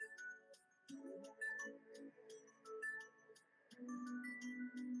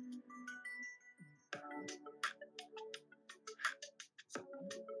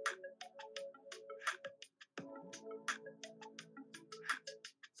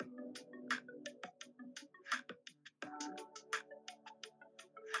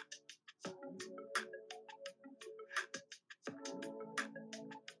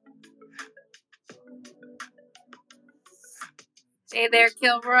Hey there,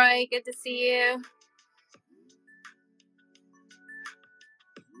 Kilroy. Good to see you.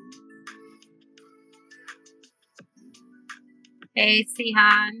 Hey,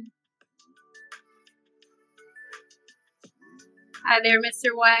 Sihan. Hi there,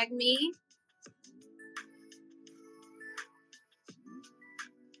 Mr. Wagme.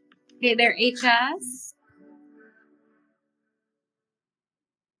 Hey there, HS.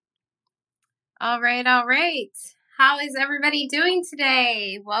 All right. How is everybody doing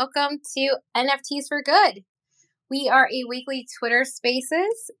today? Welcome to NFTs for Good. We are a weekly Twitter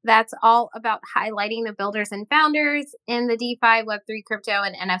Spaces that's all about highlighting the builders and founders in the DeFi, Web3, crypto,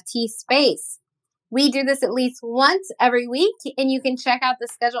 and NFT space. We do this at least once every week, and you can check out the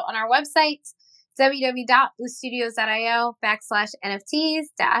schedule on our website,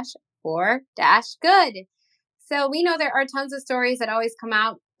 www.bluestudios.io/NFTs-for-good. So we know there are tons of stories that always come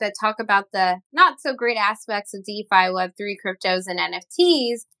out that talk about the not so great aspects of DeFi, Web3, cryptos, and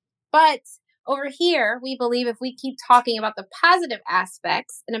NFTs. But over here, we believe if we keep talking about the positive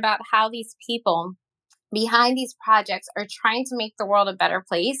aspects and about how these people behind these projects are trying to make the world a better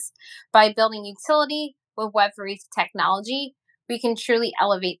place by building utility with Web3 technology, we can truly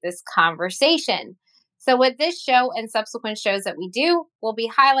elevate this conversation. So, with this show and subsequent shows that we do, we'll be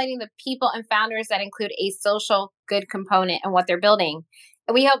highlighting the people and founders that include a social good component in what they're building.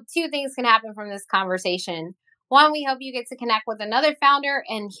 And we hope two things can happen from this conversation. One, we hope you get to connect with another founder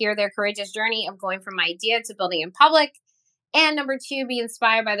and hear their courageous journey of going from idea to building in public. And number two, be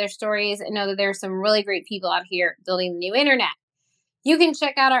inspired by their stories and know that there are some really great people out here building the new internet. You can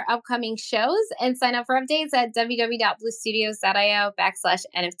check out our upcoming shows and sign up for updates at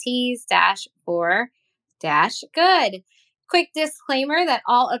www.bluestudios.io/NFTs-for-good. Quick disclaimer that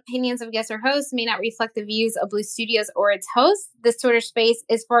all opinions of guests or hosts may not reflect the views of Blue Studios or its hosts. This Twitter space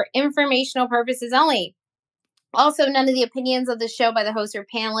is for informational purposes only. Also, none of the opinions of the show by the host or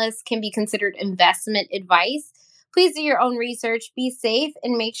panelists can be considered investment advice. Please do your own research, be safe,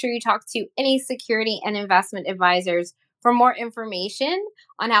 and make sure you talk to any security and investment advisors for more information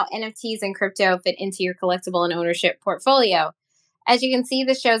on how NFTs and crypto fit into your collectible and ownership portfolio. As you can see,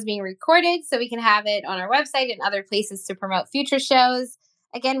 the show is being recorded, so we can have it on our website and other places to promote future shows.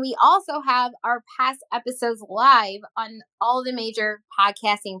 Again, we also have our past episodes live on all the major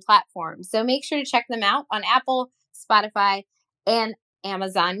podcasting platforms. So make sure to check them out on Apple, Spotify, and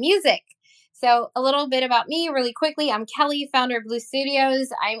Amazon Music. So a little bit about me really quickly. I'm Kelly, founder of Blue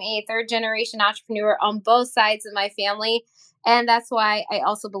Studios. I'm a third generation entrepreneur on both sides of my family. And that's why I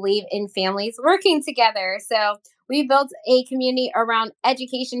also believe in families working together. So we built a community around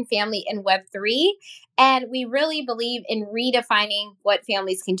education, family, and Web3. And we really believe in redefining what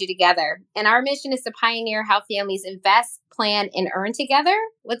families can do together. And our mission is to pioneer how families invest, plan, and earn together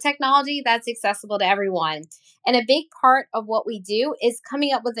with technology that's accessible to everyone. And a big part of what we do is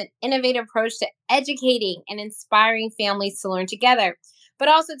coming up with an innovative approach to educating and inspiring families to learn together, but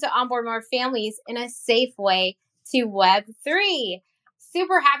also to onboard more families in a safe way to Web3.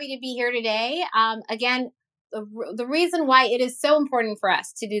 Super happy to be here today. Again, the reason why it is so important for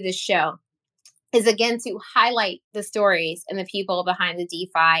us to do this show is again to highlight the stories and the people behind the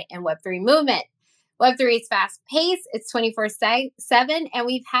DeFi and Web3 movement. Web3 is fast paced, it's 24/7, and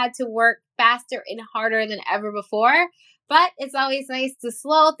we've had to work faster and harder than ever before. But it's always nice to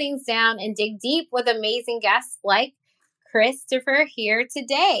slow things down and dig deep with amazing guests like Christopher here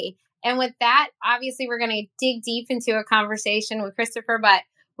today. And with that, obviously, we're going to dig deep into a conversation with Christopher, but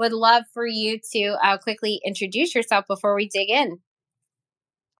would love for you to quickly introduce yourself before we dig in.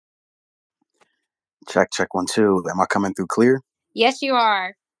 Check, 1, 2. Am I coming through clear? Yes, you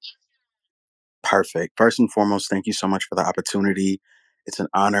are. Perfect. First and foremost, thank you so much for the opportunity. It's an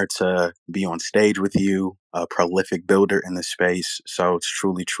honor to be on stage with you, a prolific builder in the space. So it's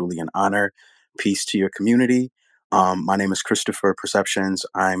truly, truly an honor. Peace to your community. My name is Christopher Perceptions.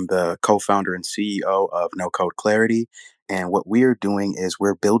 I'm the co-founder and CEO of NoCodeClarity. And what we are doing is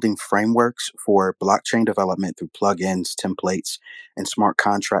we're building frameworks for blockchain development through plugins, templates, and smart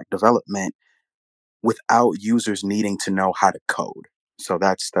contract development without users needing to know how to code. So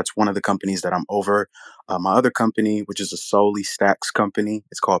that's one of the companies that I'm over. My other company, which is a solely stacks company,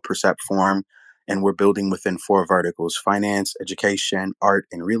 it's called Percept Form, and we're building within 4 verticals: finance, education, art,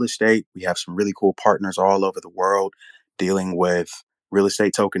 and real estate. We have some really cool partners all over the world dealing with real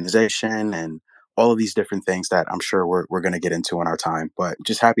estate tokenization and all of these different things that I'm sure we're going to get into in our time. But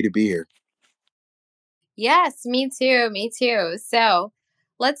just happy to be here. Yes, me too. Me too. So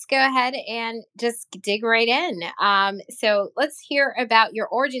let's go ahead and just dig right in. So let's hear about your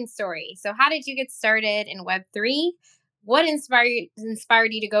origin story. So, how did you get started in Web3? what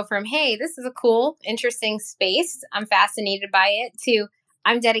inspired you to go from, hey, this is a cool, interesting space, I'm fascinated by it, to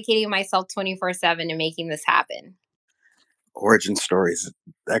I'm dedicating myself 24/7 to making this happen? Origin stories.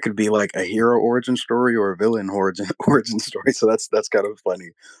 That could be like a hero origin story or a villain origin origin story. So that's kind of funny.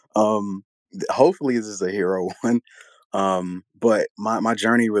 Hopefully this is a hero one. But my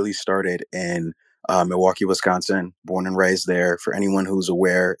journey really started in Milwaukee, Wisconsin. Born and raised there. For anyone who's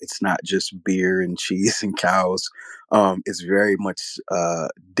aware, it's not just beer and cheese and cows. It's very much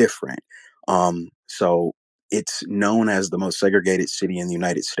different. So it's known as the most segregated city in the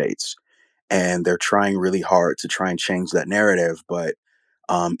United States, and they're trying really hard to try and change that narrative. But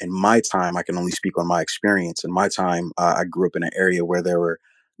in my time, I can only speak on my experience. In my time, I grew up in an area where there were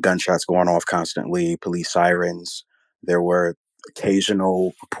gunshots going off constantly, police sirens. There were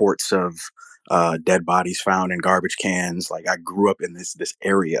occasional reports of dead bodies found in garbage cans. Like, I grew up in this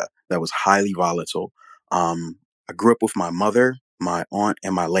area that was highly volatile. I grew up with my mother, my aunt,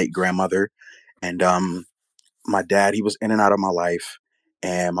 and my late grandmother, and my dad, he was in and out of my life.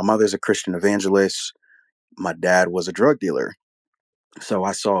 And my mother's a Christian evangelist. My dad was a drug dealer. So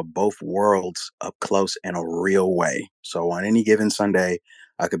I saw both worlds up close in a real way. So on any given Sunday,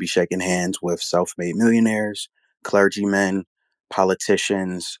 I could be shaking hands with self made millionaires, clergymen,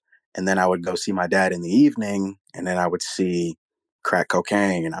 politicians. And then I would go see my dad in the evening, and then I would see crack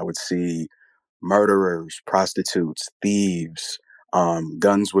cocaine, and I would see murderers, prostitutes, thieves,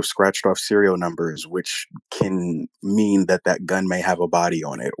 guns with scratched off serial numbers, which can mean that that gun may have a body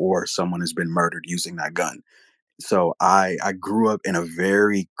on it or someone has been murdered using that gun. So I grew up in a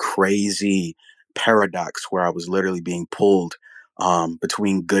very crazy paradox where I was literally being pulled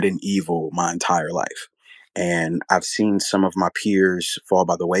between good and evil my entire life. And I've seen some of my peers fall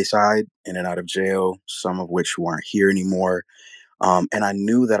by the wayside, in and out of jail, some of which weren't here anymore. And I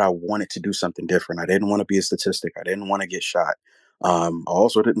knew that I wanted to do something different. I didn't want to be a statistic. I didn't want to get shot. I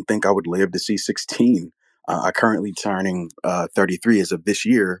also didn't think I would live to see 16. I currently turning 33 as of this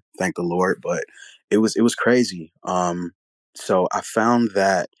year, thank the Lord. But it was crazy. So I found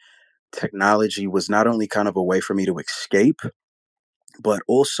that technology was not only kind of a way for me to escape, but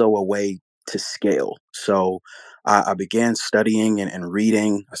also a way to scale. So I began studying and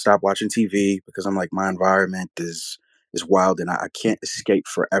reading. I stopped watching TV because I'm like, my environment is wild, and I can't escape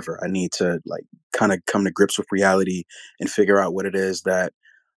forever. I need to like kind of come to grips with reality and figure out what it is that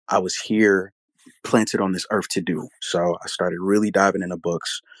I was here planted on this earth to do. So I started really diving into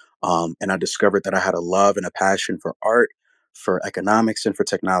books, and I discovered that I had a love and a passion for art, for economics, and for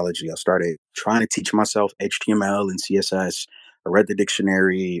technology. I started trying to teach myself HTML and CSS. I read the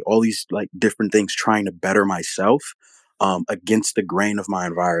dictionary, all these like different things, trying to better myself against the grain of my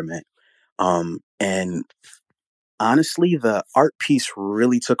environment. And honestly, the art piece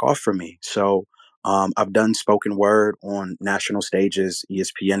really took off for me. So I've done spoken word on national stages,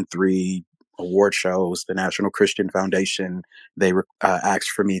 ESPN3 award shows, the National Christian Foundation. They asked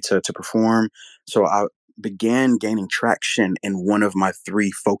for me to perform. So I began gaining traction in one of my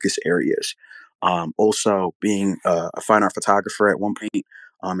three focus areas. Also, being a fine art photographer at one point,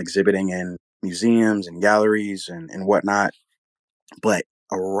 exhibiting in museums and galleries and whatnot. But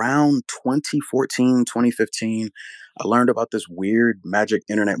around 2014, 2015, I learned about this weird magic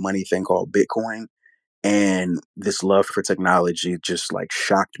internet money thing called Bitcoin. And this love for technology just like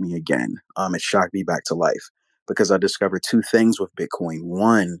shocked me again. It shocked me back to life because I discovered two things with Bitcoin.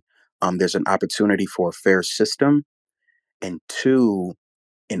 One, there's an opportunity for a fair system. And two,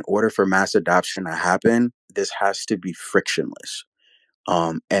 in order for mass adoption to happen, this has to be frictionless.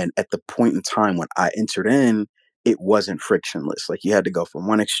 And at the point in time when I entered in, it wasn't frictionless. Like, you had to go from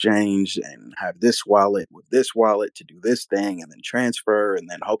one exchange and have this wallet with this wallet to do this thing and then transfer and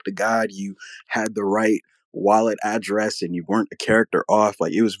then hope to God you had the right wallet address and you weren't a character off.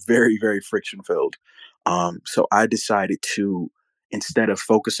 Like, it was very, very friction filled. So I decided to, instead of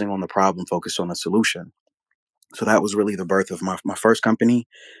focusing on the problem, focus on the solution. So that was really the birth of my first company.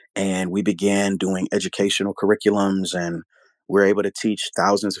 And we began doing educational curriculums, and we're able to teach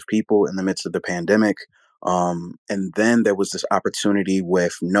thousands of people in the midst of the pandemic. And then there was this opportunity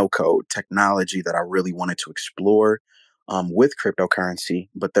with no code technology that I really wanted to explore with cryptocurrency,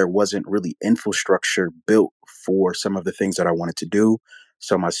 but there wasn't really infrastructure built for some of the things that I wanted to do.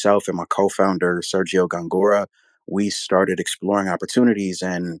 So myself and my co-founder, Sergio Gongora, we started exploring opportunities,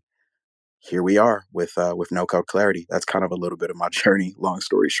 and here we are with no code clarity. That's kind of a little bit of my journey. Long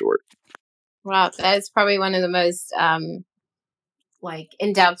story short. Wow, that is probably one of the most like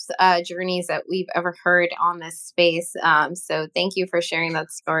in-depth journeys that we've ever heard on this space. So thank you for sharing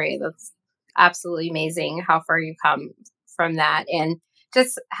that story. That's absolutely amazing how far you've come from that, and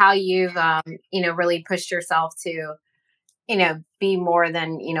just how you've really pushed yourself to be more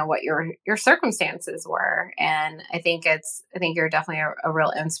than, what your circumstances were. And I think you're definitely a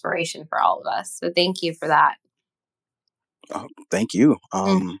real inspiration for all of us. So thank you for that. Oh, thank you.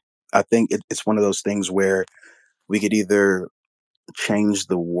 Mm. I think it's one of those things where we could either change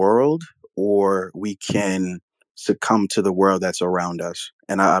the world or we can succumb to the world that's around us.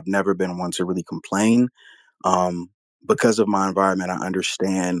 And I've never been one to really complain. Um, because of my environment, I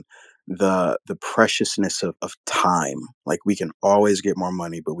understand the preciousness of time. Like we can always get more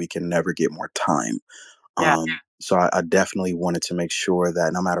money, but we can never get more time. Yeah. So I definitely wanted to make sure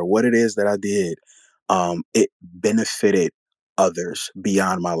that no matter what it is that I did, it benefited others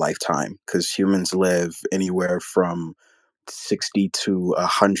beyond my lifetime. Because humans live anywhere from 60 to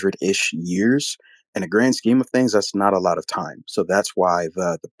 100-ish years. In the grand scheme of things, that's not a lot of time. So that's why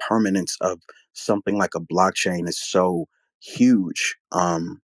the permanence of something like a blockchain is so huge.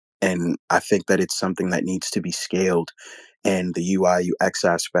 And I think that it's something that needs to be scaled, and the UI UX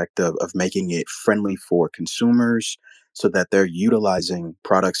aspect of making it friendly for consumers so that they're utilizing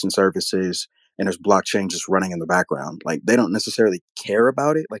products and services and there's blockchain just running in the background. Like they don't necessarily care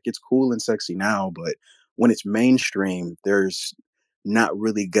about it. Like it's cool and sexy now, but when it's mainstream, there's not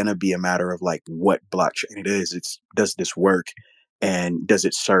really gonna be a matter of like what blockchain it is. It's does this work and does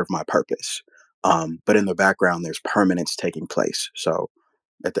it serve my purpose? But in the background, there's permanence taking place. So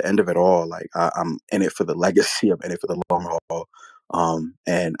at the end of it all, like I'm in it for the legacy. I'm in it for the long haul.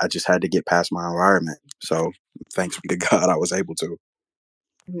 And I just had to get past my environment. So thanks be to God, I was able to.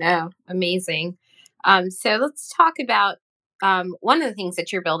 No, amazing. So let's talk about one of the things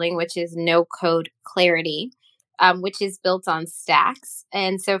that you're building, which is No Code Clarity, which is built on Stacks.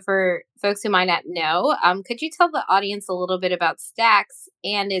 And so, for folks who might not know, could you tell the audience a little bit about Stacks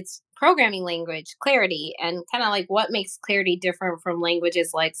and its programming language, Clarity, and kind of like what makes Clarity different from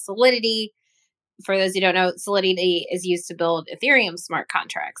languages like Solidity? For those who don't know, Solidity is used to build Ethereum smart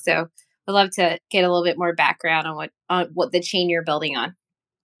contracts. So, I'd love to get a little bit more background on what the chain you're building on.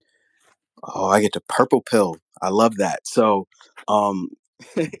 Oh, I get the purple pill. I love that. So, um,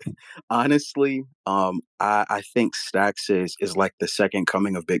 honestly, I think Stacks is like the second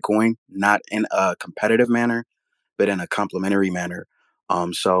coming of Bitcoin, not in a competitive manner, but in a complementary manner.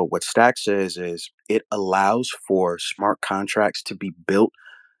 So what Stacks is it allows for smart contracts to be built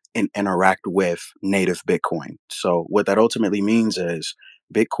and interact with native Bitcoin. So what that ultimately means is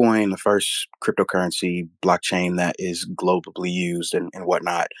Bitcoin, the first cryptocurrency blockchain that is globally used and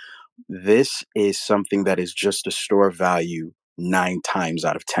whatnot, this is something that is just a store of value 9 times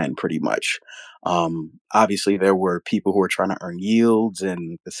out of 10, pretty much. Obviously, there were people who were trying to earn yields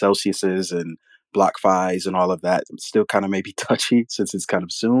and the Celsiuses and BlockFis and all of that. It's still kind of maybe touchy since it's kind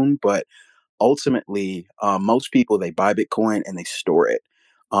of soon, but ultimately, most people they buy Bitcoin and they store it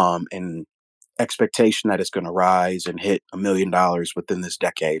in expectation that it's going to rise and hit $1 million within this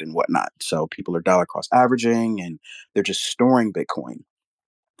decade and whatnot. So people are dollar cost averaging and they're just storing Bitcoin.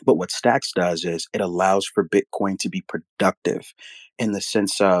 But what Stacks does is it allows for Bitcoin to be productive in the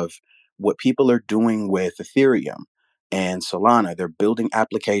sense of what people are doing with Ethereum and Solana. They're building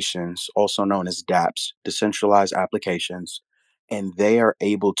applications, also known as dApps, decentralized applications, and they are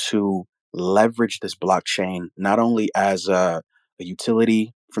able to leverage this blockchain not only as a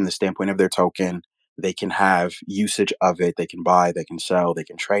utility from the standpoint of their token, they can have usage of it, they can buy, they can sell, they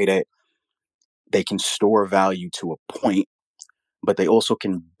can trade it, they can store value to a point, but they also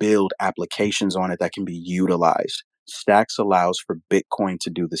can build applications on it that can be utilized. Stacks allows for Bitcoin to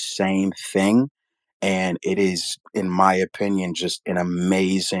do the same thing. And it is, in my opinion, just an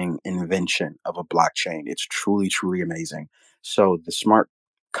amazing invention of a blockchain. It's truly, truly amazing. So the smart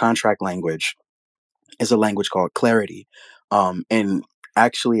contract language is a language called Clarity. And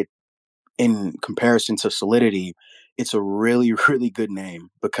actually, in comparison to Solidity, it's a really, really good name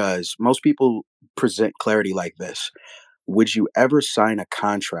because most people present Clarity like this: would you ever sign a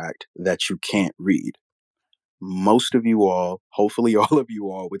contract that you can't read? Most of you all, hopefully all of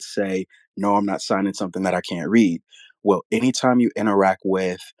you all, would say, no, I'm not signing something that I can't read. Well, anytime you interact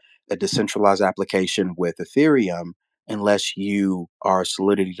with a decentralized application with Ethereum, unless you are a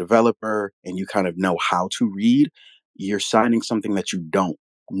Solidity developer and you kind of know how to read, you're signing something that you don't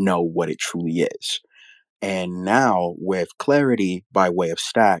know what it truly is. And now with Clarity by way of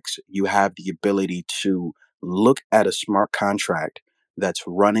Stacks, you have the ability to look at a smart contract that's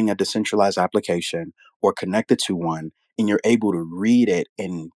running a decentralized application or connected to one, and you're able to read it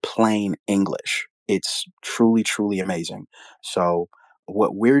in plain English. It's truly, truly amazing. So,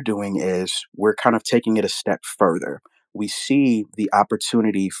 what we're doing is we're kind of taking it a step further. We see the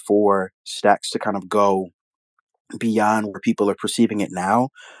opportunity for Stacks to kind of go beyond where people are perceiving it now.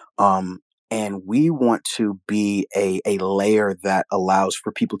 Um, And we want to be a layer that allows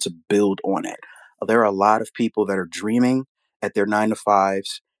for people to build on it. There are a lot of people that are dreaming at their 9 to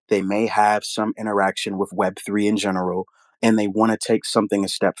 5s. They may have some interaction with Web3 in general, and they want to take something a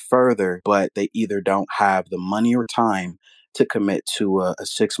step further, but they either don't have the money or time to commit to a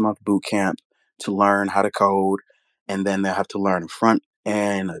 6 month boot camp to learn how to code. And then they have to learn a front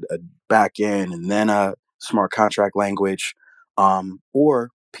end, a back end, and then a smart contract language. Or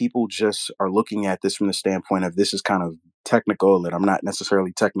people just are looking at this from the standpoint of this is kind of technical and I'm not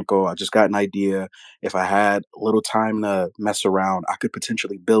necessarily technical. I just got an idea. If I had a little time to mess around, I could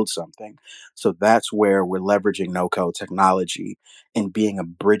potentially build something. So that's where we're leveraging no code technology and being a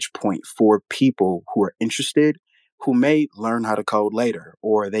bridge point for people who are interested, who may learn how to code later,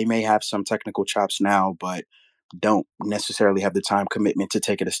 or they may have some technical chops now, but don't necessarily have the time commitment to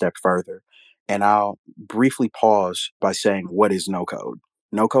take it a step further. And I'll briefly pause by saying, what is no code?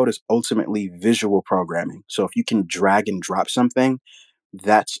 No code is ultimately visual programming. So if you can drag and drop something,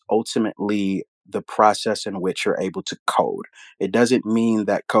 that's ultimately the process in which you're able to code. It doesn't mean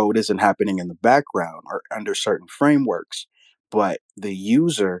that code isn't happening in the background or under certain frameworks, but the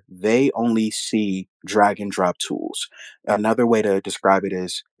user, they only see drag and drop tools. Another way to describe it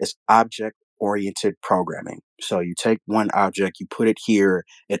is object oriented programming. So you take one object, you put it here,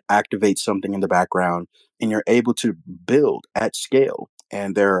 it activates something in the background, and you're able to build at scale.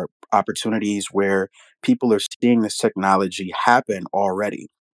 And there are opportunities where people are seeing this technology happen already.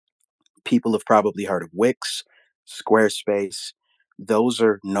 People have probably heard of Wix, Squarespace. Those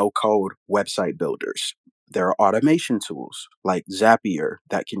are no code website builders. There are automation tools like Zapier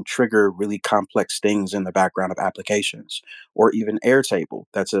that can trigger really complex things in the background of applications, or even Airtable,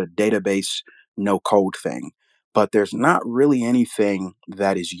 that's a database no code thing. But there's not really anything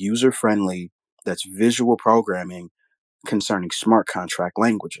that is user friendly, that's visual programming concerning smart contract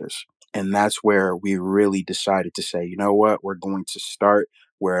languages. And that's where we really decided to say, you know what, we're going to start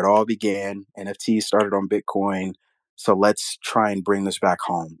where it all began. NFTs started on Bitcoin. So let's try and bring this back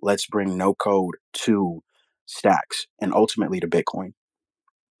home. Let's bring no code to stacks and ultimately to Bitcoin.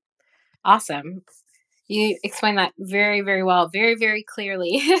 Awesome. You explained that very, very well, very, very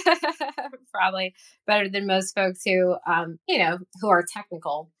clearly. Probably better than most folks who, who are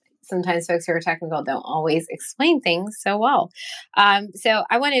technical. Sometimes folks who are technical don't always explain things so well. So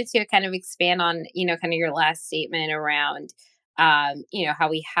I wanted to kind of expand on, kind of your last statement around, how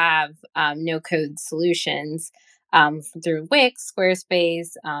we have no code solutions through Wix, Squarespace,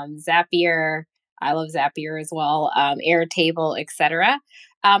 Zapier. I love Zapier as well, Airtable, etc.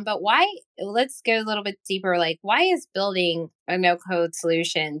 But why? Let's go a little bit deeper. Like, why is building a no code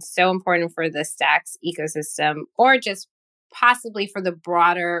solution so important for the Stacks ecosystem, or just possibly for the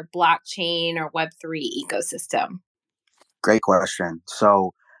broader blockchain or Web3 ecosystem? Great question.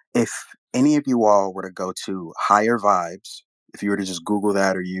 So, if any of you all were to go to Higher Vibes, if you were to just Google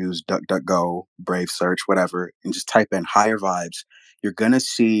that or use DuckDuckGo, Brave Search, whatever, and just type in Higher Vibes, you're going to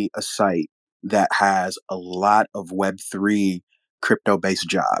see a site that has a lot of Web3 crypto based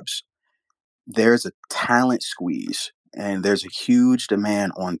jobs. There's a talent squeeze and there's a huge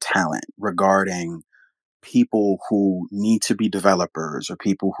demand on talent regarding people who need to be developers or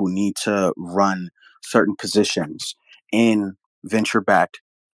people who need to run certain positions in venture backed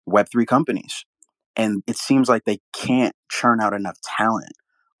Web3 companies. And it seems like they can't churn out enough talent.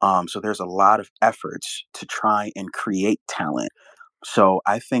 So there's a lot of efforts to try and create talent. So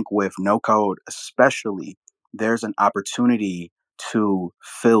I think with no code, especially, there's an opportunity to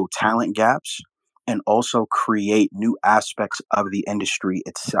fill talent gaps and also create new aspects of the industry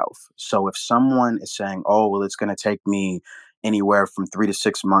itself. So if someone is saying, oh, well, it's going to take me anywhere from 3 to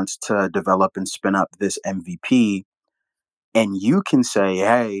 6 months to develop and spin up this MVP, and you can say,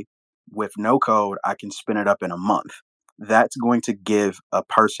 hey, with no code, I can spin it up in a month. That's going to give a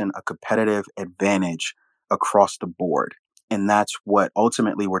person a competitive advantage across the board. And that's what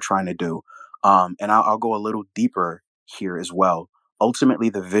ultimately we're trying to do. And I'll go a little deeper here as well. Ultimately,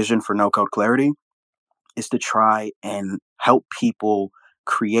 the vision for no code clarity is to try and help people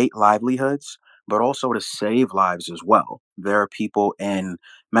create livelihoods, but also to save lives as well. There are people in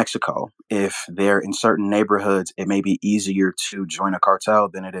Mexico, if they're in certain neighborhoods, it may be easier to join a cartel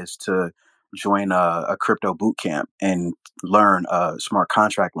than it is to join a crypto boot camp and learn a smart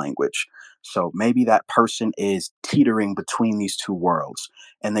contract language. So maybe that person is teetering between these two worlds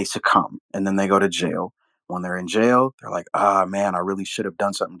and they succumb and then they go to jail. When they're in jail, they're like, ah, man, I really should have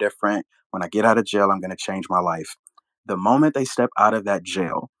done something different. When I get out of jail, I'm going to change my life. The moment they step out of that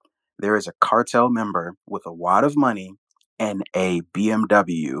jail, there is a cartel member with a wad of money and a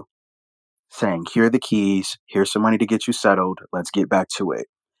BMW saying, here are the keys, here's some money to get you settled, let's get back to it.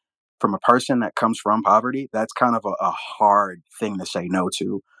 from a person that comes from poverty, that's kind of a hard thing to say no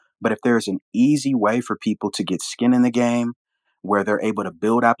to. But if there's an easy way for people to get skin in the game where they're able to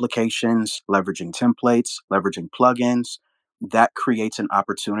build applications, leveraging templates, leveraging plugins, that creates an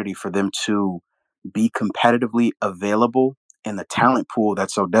opportunity for them to be competitively available in the talent pool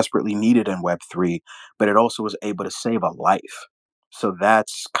that's so desperately needed in Web3, but it also is able to save a life. So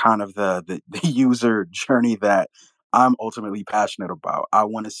that's kind of the user journey that I'm ultimately passionate about. I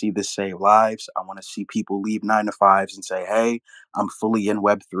want to see this save lives. I want to see people leave 9 to 5s and say, hey, I'm fully in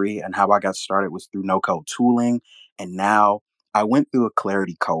Web3. And how I got started was through no code tooling. And now I went through a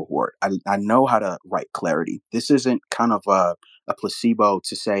Clarity cohort. I know how to write Clarity. This isn't kind of a placebo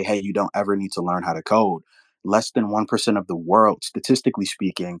to say, hey, you don't ever need to learn how to code. Less than 1% of the world, statistically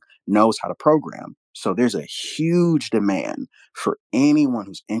speaking, knows how to program. So there's a huge demand for anyone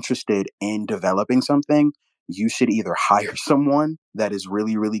who's interested in developing something. You should either hire someone that is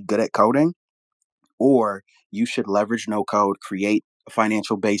really, really good at coding, or you should leverage no code, create a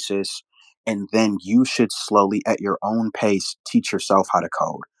financial basis, and then you should slowly, at your own pace, teach yourself how to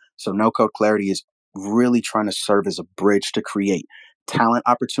code. So, No Code Clarity is really trying to serve as a bridge to create talent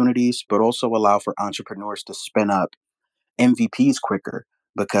opportunities, but also allow for entrepreneurs to spin up MVPs quicker,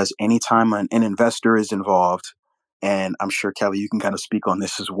 because anytime an investor is involved, and I'm sure Kelly, you can kind of speak on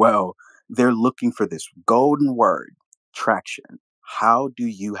this as well, they're looking for this golden word, traction. How do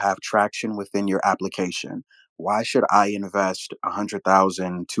you have traction within your application? Why should I invest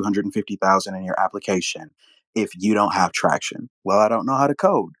 100,000, 250,000 in your application if you don't have traction? Well, I don't know how to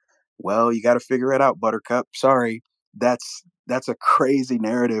code. Well, you got to figure it out, Buttercup. Sorry. That's a crazy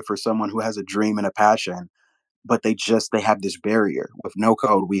narrative for someone who has a dream and a passion, but they have this barrier. With no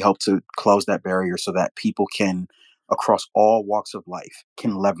code, we help to close that barrier so that people can, across all walks of life,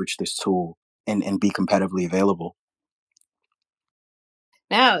 can leverage this tool and be competitively available.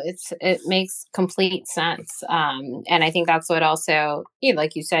 No, it makes complete sense, and I think that's what also,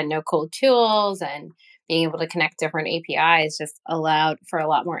 like you said, no cold tools and being able to connect different APIs just allowed for a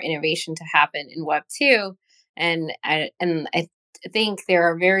lot more innovation to happen in Web 2, and I think there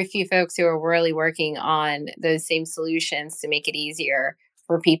are very few folks who are really working on those same solutions to make it easier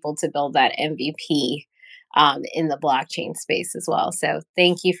for people to build that MVP in the blockchain space as well. So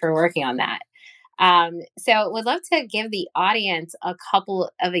thank you for working on that. So would love to give the audience a couple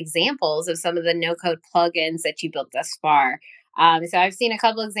of examples of some of the no code plugins that you built thus far. So I've seen a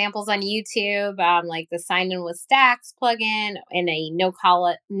couple examples on YouTube, like the Sign In with Stacks plugin and a no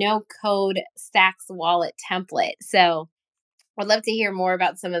code Stacks wallet template. So I'd love to hear more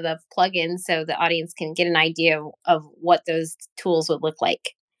about some of the plugins so the audience can get an idea of what those tools would look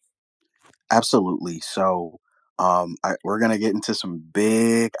like. Absolutely. So, we're gonna get into some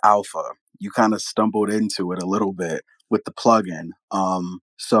big alpha. You kind of stumbled into it a little bit with the plugin.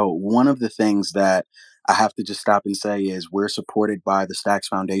 So one of the things that I have to just stop and say is we're supported by the Stacks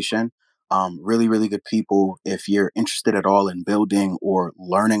Foundation. Really, really good people. If you're interested at all in building or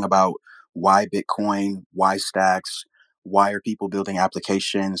learning about why Bitcoin, why Stacks, why are people building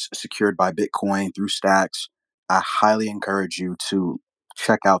applications secured by Bitcoin through Stacks, I highly encourage you to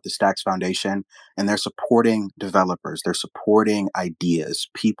check out the Stacks Foundation. And they're supporting developers, they're supporting ideas,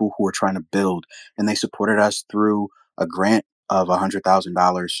 people who are trying to build, and they supported us through a grant of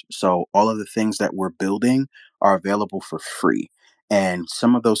 $100,000. So all of the things that we're building are available for free. And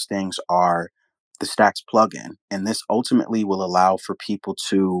some of those things are the Stacks plugin. And this ultimately will allow for people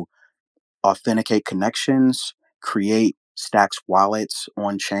to authenticate connections, create Stacks wallets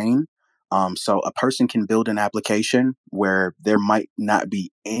on chain. So a person can build an application where there might not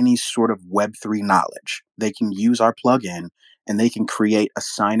be any sort of Web3 knowledge. They can use our plugin and they can create a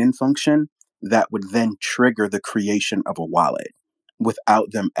sign in function that would then trigger the creation of a wallet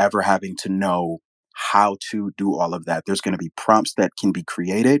without them ever having to know how to do all of that. There's going to be prompts that can be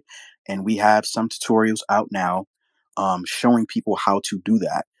created, and we have some tutorials out now showing people how to do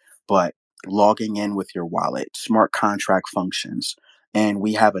that. But logging in with your wallet, smart contract functions. And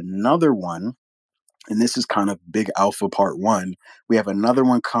we have another one, and this is kind of big alpha part one. We have another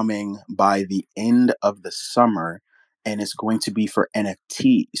one coming by the end of the summer, and it's going to be for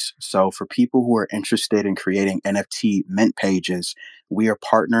NFTs. So, for people who are interested in creating NFT mint pages, we are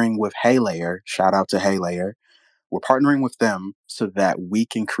partnering with Haylayer. Shout out to Haylayer. We're partnering with them so that we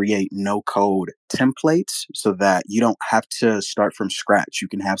can create no code templates so that you don't have to start from scratch. You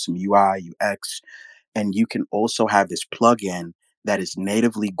can have some UI, UX, and you can also have this plugin that is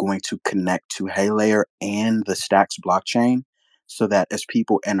natively going to connect to Haylayer and the Stacks blockchain so that as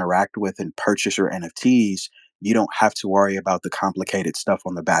people interact with and purchase your NFTs, you don't have to worry about the complicated stuff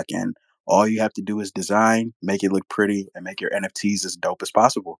on the back end. All you have to do is design, make it look pretty, and make your NFTs as dope as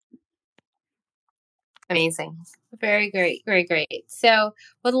possible. Amazing. Very great, great, great. So,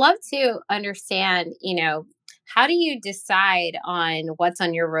 would love to understand, how do you decide on what's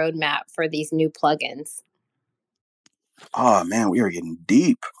on your roadmap for these new plugins? Oh man, we are getting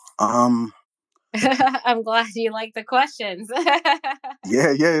deep. Um, I'm glad you like the questions.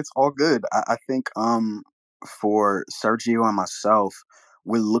 yeah, it's all good. I think for Sergio and myself,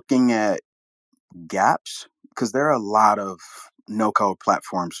 we're looking at gaps because there are a lot of no code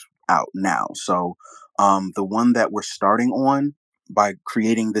platforms out now. So the one that we're starting on by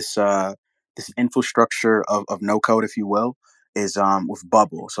creating this infrastructure of no code, if you will, is with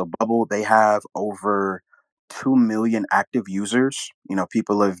Bubble. So Bubble, they have over 2 million active users. You know,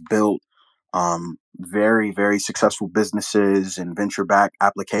 people have built very, very successful businesses and venture backed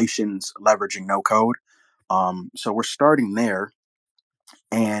applications leveraging no code. So we're starting there,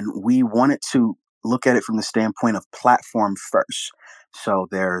 and we wanted to look at it from the standpoint of platform first. So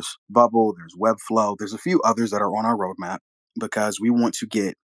there's Bubble, there's Webflow, there's a few others that are on our roadmap because we want to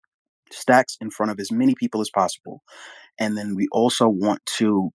get stacks in front of as many people as possible. And then we also want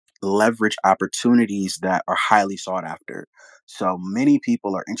to leverage opportunities that are highly sought after. So many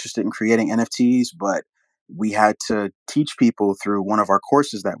people are interested in creating NFTs, but we had to teach people through one of our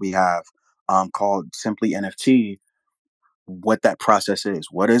courses that we have called Simply NFT what that process is.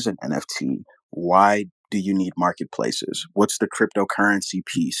 What is an NFT? Why do you need marketplaces? What's the cryptocurrency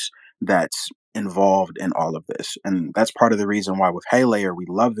piece that's involved in all of this? And that's part of the reason why with Haylayer we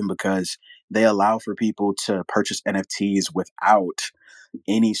love them, because they allow for people to purchase NFTs without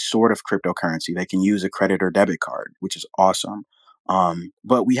any sort of cryptocurrency. They can use a credit or debit card, which is awesome.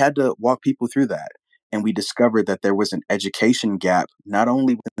 But we had to walk people through that. And we discovered that there was an education gap, not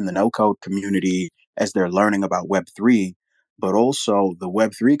only within the no code community as they're learning about Web3, but also the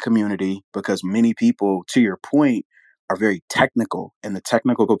Web3 community, because many people, to your point, are very technical. And the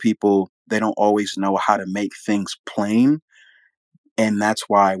technical people, they don't always know how to make things plain, and that's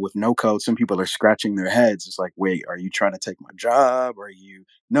why with no code, some people are scratching their heads. It's like, wait, are you trying to take my job? Are you,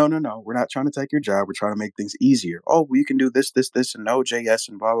 no, no, no, we're not trying to take your job. We're trying to make things easier. Oh, well, you can do this, and Node.js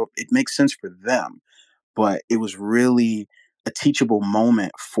and blah, blah. It makes sense for them, but it was really a teachable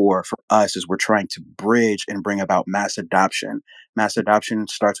moment for us as we're trying to bridge and bring about mass adoption. Mass adoption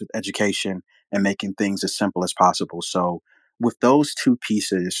starts with education and making things as simple as possible. So with those two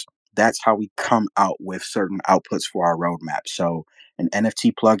pieces, that's how we come out with certain outputs for our roadmap. So an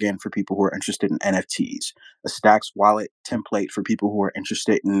NFT plugin for people who are interested in NFTs, a Stacks wallet template for people who are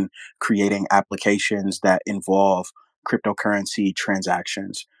interested in creating applications that involve cryptocurrency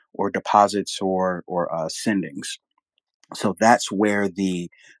transactions or deposits or sendings. So that's where the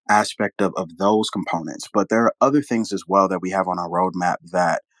aspect of those components. But there are other things as well that we have on our roadmap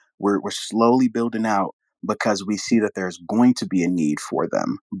that we're slowly building out because we see that there's going to be a need for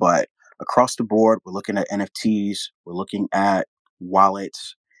them. But across the board, we're looking at NFTs, we're looking at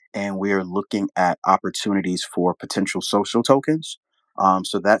wallets, and we're looking at opportunities for potential social tokens.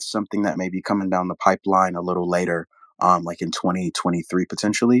 So that's something that may be coming down the pipeline a little later, like in 2023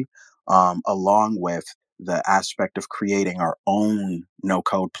 potentially, along with the aspect of creating our own no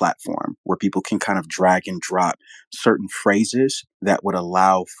code platform where people can kind of drag and drop certain phrases that would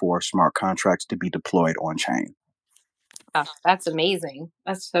allow for smart contracts to be deployed on chain. Oh, that's amazing.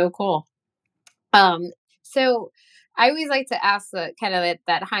 That's so cool. Um, so I always like to ask the kind of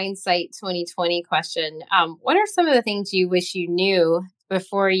that hindsight 2020 question. What are some of the things you wish you knew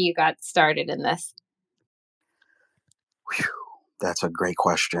before you got started in this? Whew, that's a great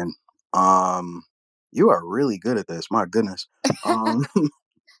question. Um, you are really good at this. My goodness. Um,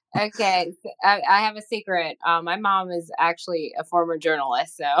 Okay, so I have a secret. My mom is actually a former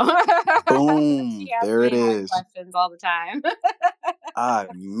journalist, so she boom. asks There it me hard is. questions all the time.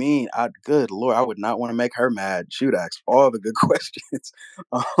 Good Lord, I would not want to make her mad. Shoot, ask all the good questions.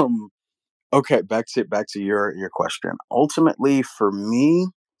 Um, okay, back to your question. Ultimately, for me,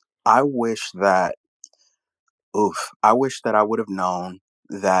 I wish that I wish that I would have known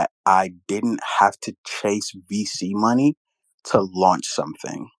that I didn't have to chase VC money to launch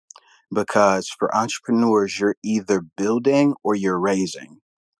something, because for entrepreneurs, you're either building or you're raising.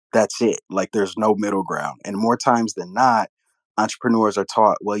 That's it. Like there's no middle ground. And more times than not, entrepreneurs are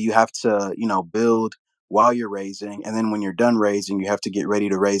taught, well, you have to, build while you're raising. And then when you're done raising, you have to get ready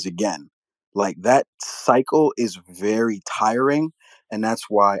to raise again. Like that cycle is very tiring. And that's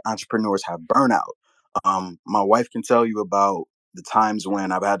why entrepreneurs have burnout. My wife can tell you about the times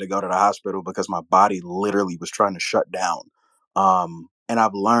when I've had to go to the hospital because my body literally was trying to shut down. And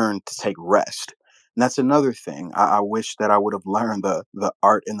I've learned to take rest. And that's another thing. I wish that I would have learned the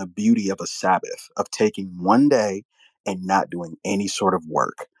art and the beauty of a Sabbath, of taking one day and not doing any sort of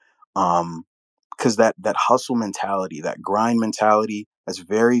work. Um, because that hustle mentality, that grind mentality, that's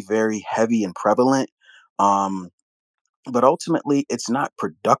very, very heavy and prevalent. Um, but ultimately, it's not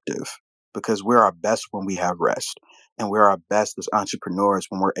productive because we're our best when we have rest. And we're our best as entrepreneurs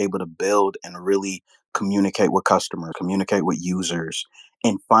when we're able to build and really communicate with customers, communicate with users,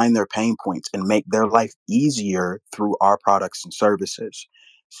 and find their pain points and make their life easier through our products and services.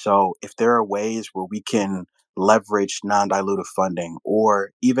 So, if there are ways where we can leverage non dilutive funding,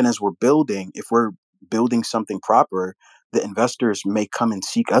 or even as we're building, if we're building something proper, the investors may come and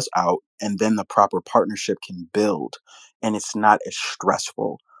seek us out, and then the proper partnership can build and it's not as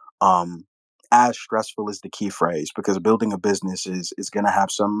stressful. Um, as stressful is the key phrase because building a business is going to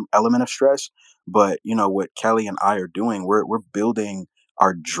have some element of stress. But you know what Kelly and I are doing, we're building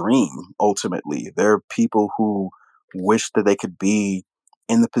our dream. Ultimately, there are people who wish that they could be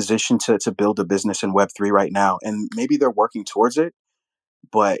in the position to build a business in Web3 right now, and maybe they're working towards it,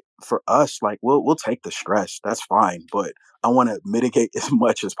 but for us, like we'll take the stress. That's fine. But I want to mitigate as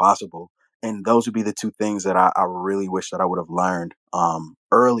much as possible. And those would be the two things that I really wish that I would have learned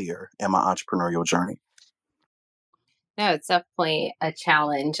earlier in my entrepreneurial journey. No, it's definitely a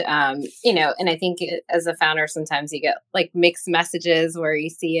challenge. And I think as a founder, sometimes you get like mixed messages where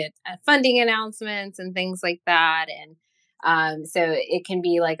you see it at funding announcements and things like that. And so it can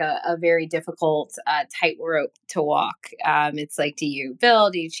be like a very difficult tightrope to walk. It's like, do you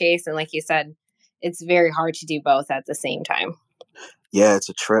build, do you chase? And like you said, it's very hard to do both at the same time. Yeah, it's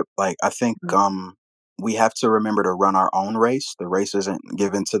a trip. Like I think we have to remember to run our own race. The race isn't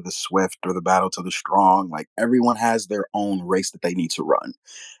given to the swift or the battle to the strong. Like everyone has their own race that they need to run.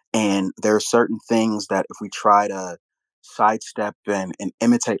 And there are certain things that if we try to sidestep and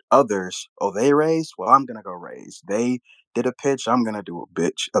imitate others, oh, they raised, well, I'm gonna go raise. They did a pitch, I'm gonna do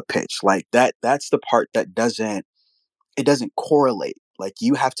a pitch. Like that's the part that doesn't correlate. Like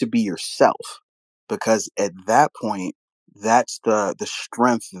you have to be yourself because at that point, that's the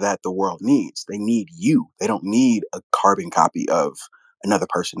strength that the world needs. They need you. They don't need a carbon copy of another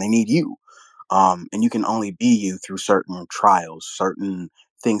person. They need you. And you can only be you through certain trials, certain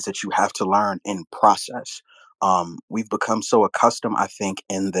things that you have to learn in process. We've become so accustomed, I think,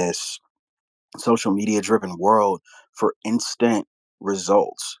 in this social media driven world for instant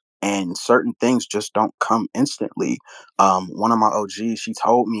results. And certain things just don't come instantly. One of my OGs, she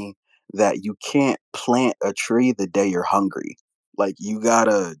told me that you can't plant a tree the day you're hungry. Like you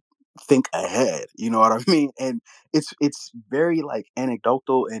gotta think ahead. You know what I mean? And it's very like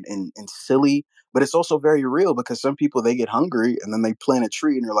anecdotal and silly, but it's also very real because some people they get hungry and then they plant a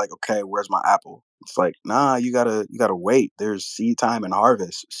tree and they're like, okay, where's my apple? It's like, nah, you gotta wait. There's seed time and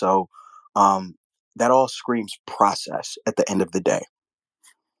harvest. So um, that all screams process at the end of the day.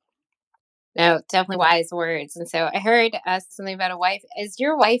 No, definitely wise words. And so I heard something about a wife. Is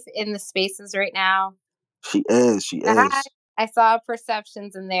your wife in the spaces right now? She is, she Hi. is. I saw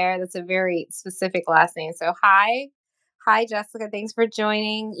perceptions in there. That's a very specific last name. So hi, Jessica. Thanks for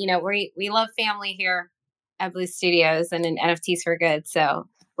joining. We love family here at Blue Studios and in NFTs for Good. So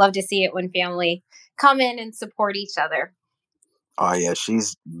love to see it when family come in and support each other. Oh yeah,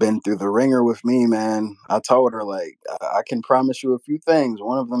 she's been through the ringer with me, man. I told her like I can promise you a few things.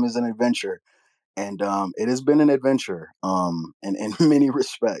 One of them is an adventure, and it has been an adventure, in many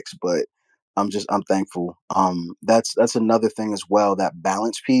respects. But I'm thankful. That's another thing as well. That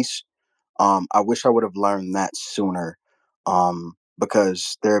balance piece. I wish I would have learned that sooner,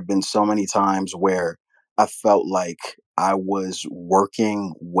 because there have been so many times where I felt like I was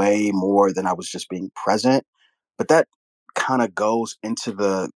working way more than I was just being present. But that kind of goes into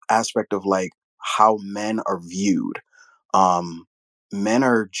the aspect of like how men are viewed. Um, Men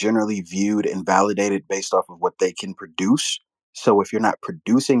are generally viewed and validated based off of what they can produce. So if you're not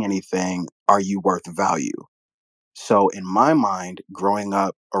producing anything, are you worth value? So in my mind, growing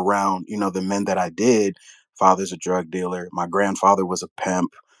up around, the men that I did, father's a drug dealer, my grandfather was a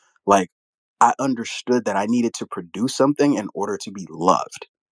pimp, like I understood that I needed to produce something in order to be loved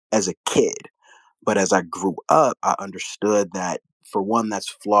as a kid. But as I grew up, I understood that for one, that's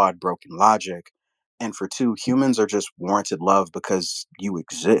flawed, broken logic. And for two, humans are just warranted love because you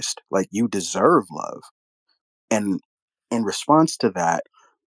exist. Like you deserve love. And in response to that,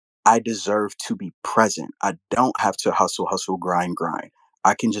 I deserve to be present. I don't have to hustle, hustle, grind, grind.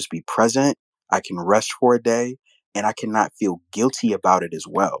 I can just be present. I can rest for a day and I cannot feel guilty about it as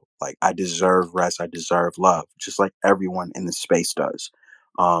well. Like I deserve rest. I deserve love, just like everyone in the space does.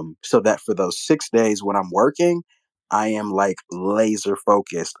 So that for those 6 days when I'm working, I am like laser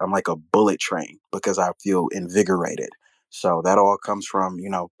focused. I'm like a bullet train because I feel invigorated. So that all comes from,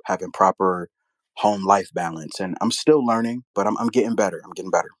 having proper home life balance. And I'm still learning, but I'm getting better. I'm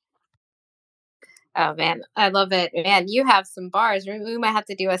getting better. Oh man, I love it. Man, you have some bars. We might have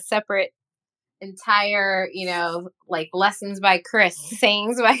to do a separate entire, like lessons by Chris,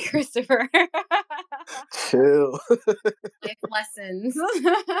 sayings by Christopher. Chill. Life lessons.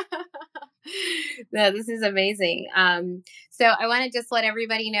 No, this is amazing. So I want to just let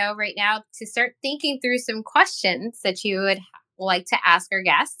everybody know right now to start thinking through some questions that you would like to ask our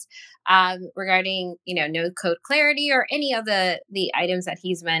guests regarding, no code clarity or any of the items that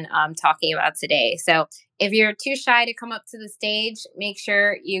he's been talking about today. So if you're too shy to come up to the stage, make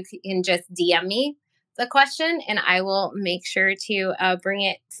sure you can just DM me the question, and I will make sure to bring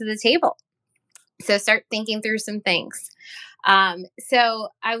it to the table. So start thinking through some things. So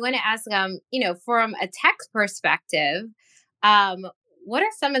I want to ask, from a tech perspective, um, what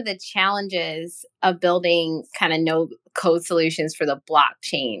are some of the challenges of building kind of no code solutions for the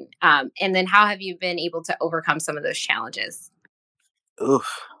blockchain? And then how have you been able to overcome some of those challenges?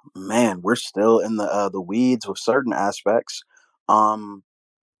 Oof, man, we're still in the weeds with certain aspects. Um,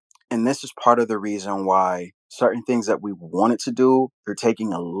 and this is part of the reason why certain things that we wanted to do are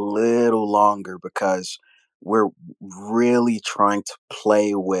taking a little longer because we're really trying to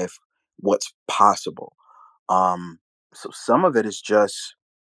play with what's possible. Um, so some of it is just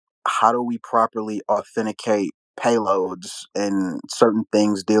how do we properly authenticate payloads and certain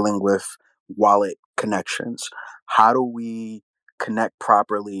things dealing with wallet connections? How do we connect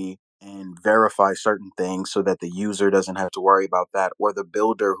properly and verify certain things so that the user doesn't have to worry about that, or the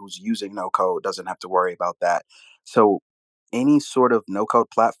builder who's using no code doesn't have to worry about that? So, any sort of no code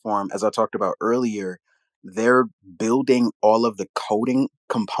platform, as I talked about earlier, they're building all of the coding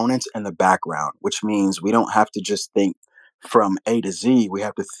components in the background, which means we don't have to just think from A to Z. We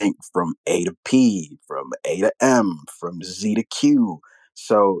have to think from A to P, from A to M, from Z to Q.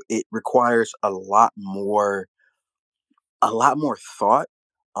 So it requires a lot more thought,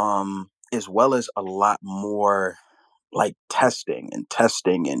 as well as a lot more like testing and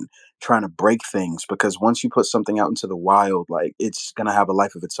trying to break things, because once you put something out into the wild, like it's gonna have a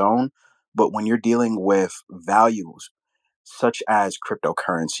life of its own. But when you're dealing with values such as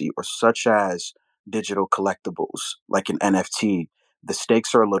cryptocurrency or such as digital collectibles like an NFT, the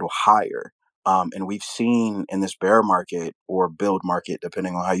stakes are a little higher. And we've seen in this bear market or build market,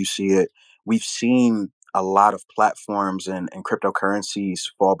 depending on how you see it, we've seen a lot of platforms and cryptocurrencies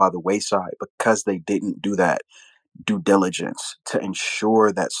fall by the wayside because they didn't do that due diligence to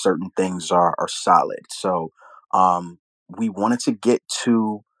ensure that certain things are solid. So we wanted to get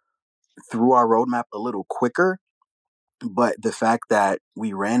to through our roadmap a little quicker, but the fact that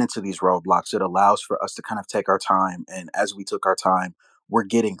we ran into these roadblocks, it allows for us to kind of take our time, and as we took our time, we're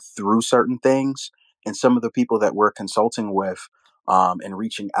getting through certain things. And some of the people that we're consulting with, and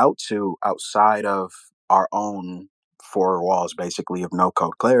reaching out to outside of our own four walls basically of no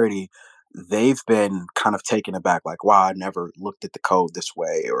code clarity, they've been kind of taken aback, like, wow, I never looked at the code this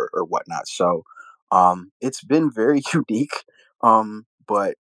way, or whatnot. So it's been very unique,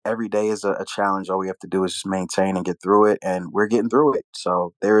 but every day is a challenge. All we have to do is just maintain and get through it, and we're getting through it.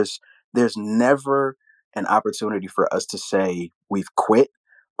 So there's never an opportunity for us to say we've quit,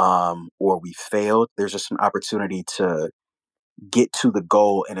 or we failed. There's just an opportunity to get to the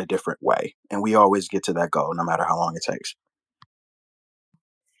goal in a different way, and we always get to that goal, no matter how long it takes.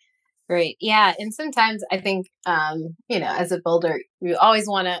 Great. Yeah. And sometimes I think, as a builder, you always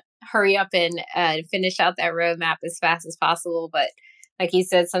want to hurry up and finish out that roadmap as fast as possible. But like you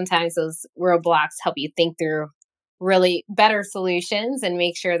said, sometimes those roadblocks help you think through really better solutions and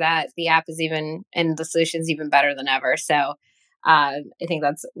make sure that the app is even and the solution's even better than ever. So I think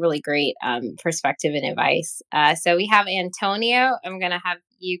that's really great perspective and advice. So we have Antonio. I'm going to have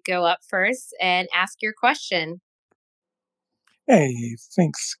you go up first and ask your question. Hey,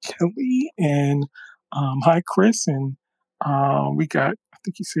 thanks, Kelly. And hi, Chris. And we got, I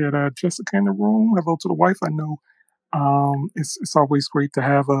think you said Jessica in the room. Hello to the wife. I know it's always great to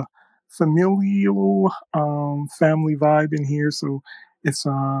have a familial family vibe in here. So it's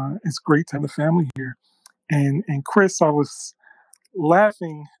great to have the family here. And Chris, I was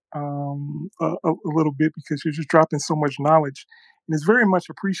laughing a little bit because you're just dropping so much knowledge, and it's very much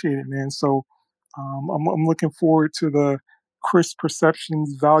appreciated, man. So I'm looking forward to the Chris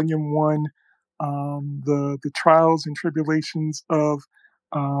Perceptions Volume One, the trials and tribulations of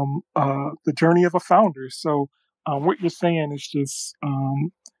the journey of a founder. So what you're saying is just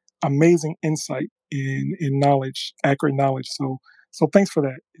amazing insight in knowledge, accurate knowledge. So thanks for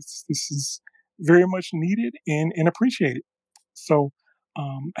that. This is very much needed and appreciated. So,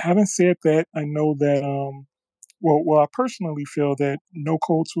 having said that, I know that I personally feel that no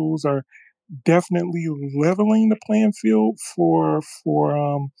code tools are definitely leveling the playing field for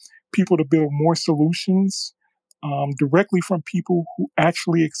people to build more solutions directly from people who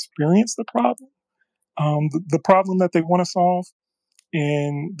actually experience the problem that they want to solve,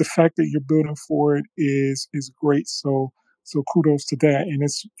 and the fact that you're building for it is great. So kudos to that, and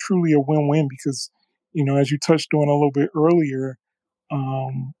it's truly a win-win because as you touched on a little bit earlier,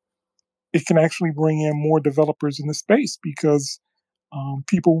 um, it can actually bring in more developers in the space because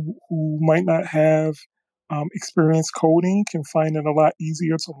people who might not have experience coding can find it a lot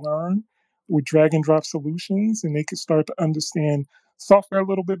easier to learn with drag and drop solutions, and they can start to understand software a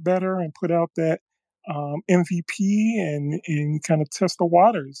little bit better and put out that MVP and kind of test the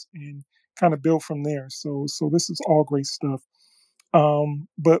waters and kind of build from there. So this is all great stuff.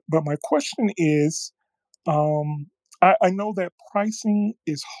 But my question is, um, I know that pricing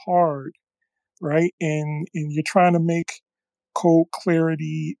is hard, right? And you're trying to make code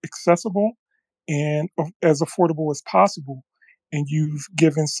clarity accessible and as affordable as possible. And you've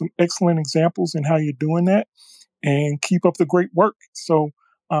given some excellent examples in how you're doing that. And keep up the great work. So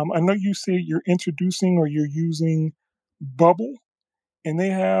I know you said you're introducing or you're using Bubble, and they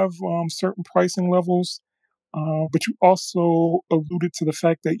have certain pricing levels. But you also alluded to the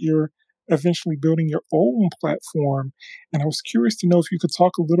fact that you're eventually building your own platform. And I was curious to know if you could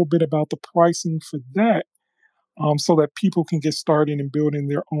talk a little bit about the pricing for that, so that people can get started in building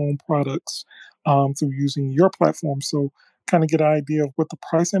their own products through using your platform. So, kind of get an idea of what the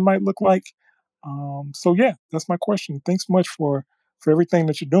pricing might look like. So, yeah, that's my question. Thanks much for everything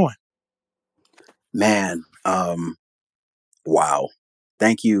that you're doing. Man, wow.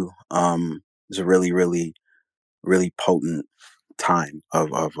 Thank you. It's a really, really, really potent time of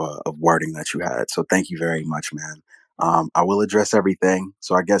wording that you had. So thank you very much, man. I will address everything.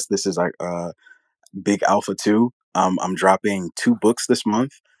 So I guess this is like Big Alpha 2. I'm dropping two books this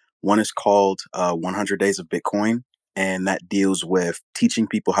month. One is called 100 Days of Bitcoin, and that deals with teaching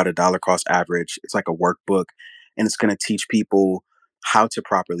people how to dollar cost average. It's like a workbook, and it's going to teach people how to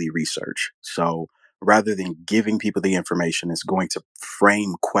properly research. So rather than giving people the information, it's going to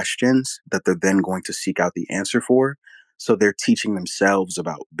frame questions that they're then going to seek out the answer for. So they're teaching themselves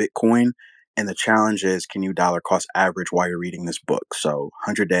about Bitcoin. And the challenge is, can you dollar cost average while you're reading this book? So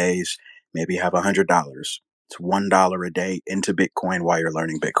 100 days, maybe you have $100. It's $1 a day into Bitcoin while you're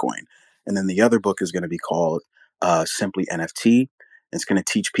learning Bitcoin. And then the other book is going to be called Simply NFT. It's going to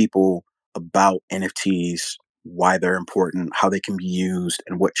teach people about NFTs, why they're important, how they can be used,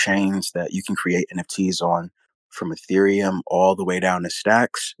 and what chains that you can create NFTs on, from Ethereum all the way down to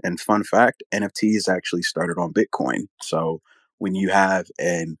Stacks. And fun fact, NFTs actually started on Bitcoin. So when you have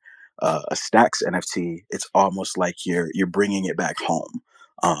a Stacks NFT, it's almost like you're bringing it back home.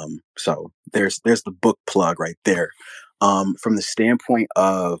 So there's the book plug right there. From the standpoint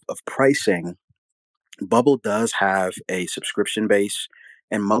of pricing, Bubble does have a subscription base,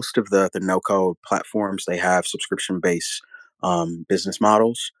 and most of the no code platforms, they have subscription based business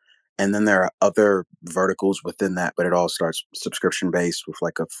models. And then there are other verticals within that, but it all starts subscription based with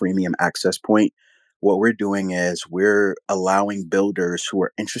like a freemium access point. What we're doing is we're allowing builders who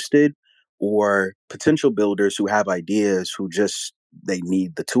are interested, or potential builders who have ideas, who just they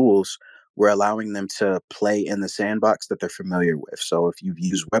need the tools. We're allowing them to play in the sandbox that they're familiar with. So if you've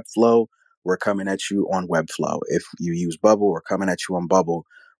used Webflow, we're coming at you on Webflow. If you use Bubble, we're coming at you on Bubble,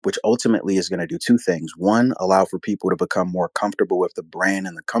 which ultimately is going to do two things. One, allow for people to become more comfortable with the brand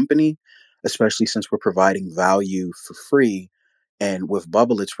and the company, especially since we're providing value for free. And with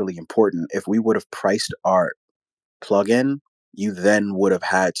Bubble, it's really important. If we would have priced our plugin, you then would have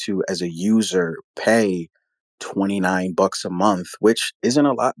had to, as a user, pay $29 a month, which isn't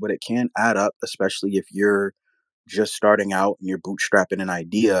a lot, but it can add up, especially if you're just starting out and you're bootstrapping an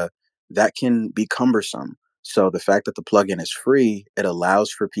idea. That can be cumbersome. So the fact that the plugin is free, it allows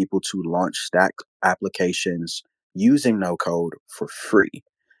for people to launch stack applications using no code for free.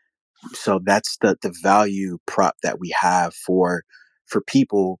 So that's the value prop that we have for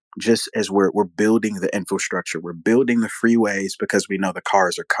people, just as we're building the infrastructure. We're building the freeways because we know the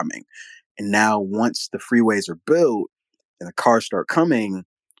cars are coming. And now once the freeways are built and the cars start coming,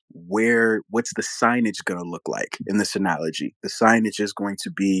 what's the signage going to look like in this analogy? The signage is going to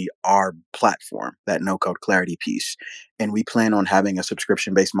be our platform, that no code clarity piece. And we plan on having a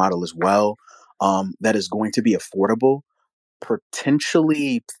subscription based model as well, that is going to be affordable,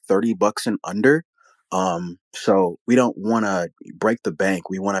 potentially $30 and under. So we don't want to break the bank.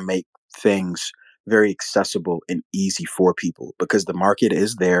 We want to make things very accessible and easy for people because the market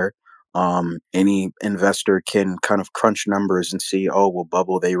is there. Any investor can kind of crunch numbers and see, oh, well,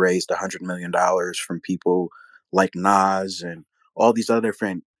 Bubble, they raised $100 million from people like Nas and all these other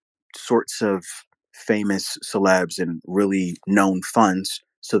different sorts of famous celebs and really known funds.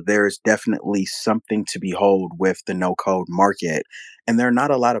 So there's definitely something to behold with the no code market. And there are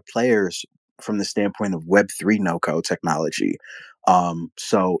not a lot of players from the standpoint of Web3 no code technology.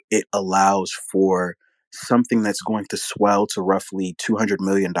 So it allows for something that's going to swell to roughly $200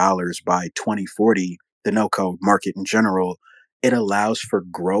 million by 2040, the no code market in general. It allows for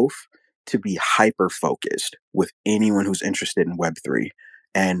growth to be hyper focused with anyone who's interested in Web3.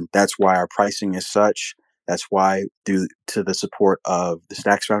 And that's why our pricing is such. That's why, due to the support of the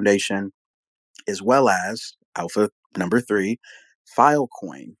Stacks Foundation, as well as Alpha number 3,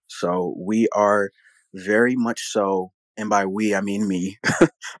 Filecoin. So we are very much so, and by we, I mean me.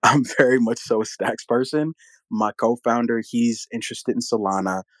 I'm very much so a Stacks person. My co founder, he's interested in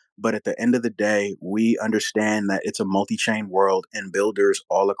Solana. But at the end of the day, we understand that it's a multi chain world, and builders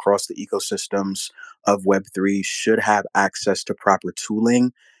all across the ecosystems of Web3 should have access to proper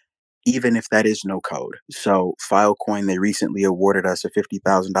tooling, even if that is no code. So Filecoin, they recently awarded us a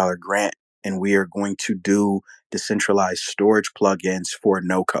 $50,000 grant, and we are going to do decentralized storage plugins for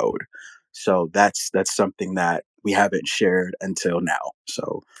no code. So that's something that we haven't shared until now.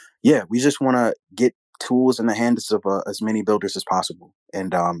 So yeah, we just want to get tools in the hands of as many builders as possible,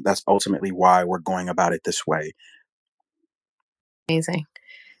 and that's ultimately why we're going about it this way. Amazing.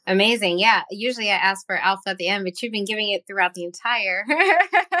 Amazing. Yeah. Usually I ask for alpha at the end, but you've been giving it throughout the entire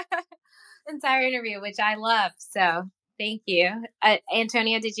entire interview, which I love. So thank you.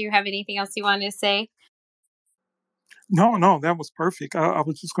 Antonio, did you have anything else you wanted to say? No, no, that was perfect. I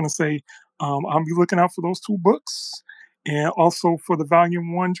was just going to say, I'll be looking out for those 2 books, and also for the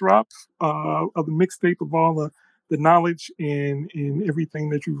volume 1 drop of the mixtape of all the knowledge and everything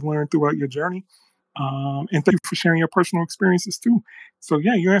that you've learned throughout your journey. And thank you for sharing your personal experiences too. So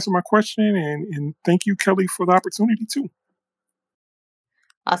yeah, you answered my question, and thank you, Kelly, for the opportunity too.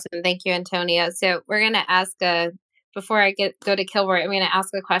 Awesome. Thank you, Antonio. So we're going to ask before I go to Kilroy, I'm going to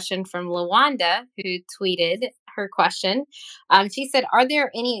ask a question from Lawanda, who tweeted her question. She said, are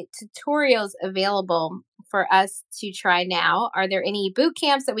there any tutorials available for us to try now? Are there any boot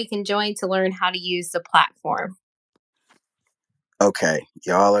camps that we can join to learn how to use the platform? Okay,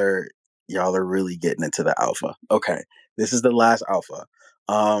 y'all are really getting into the alpha. Okay, this is the last alpha.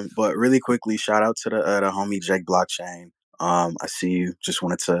 But really quickly, shout out to the homie Jake Blockchain. I see you. Just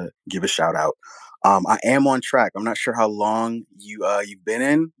wanted to give a shout out. I am on track. I'm not sure how long you've been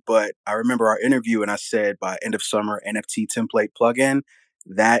in, but I remember our interview, and I said by end of summer NFT template plugin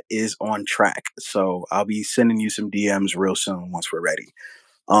that is on track. So I'll be sending you some DMs real soon once we're ready.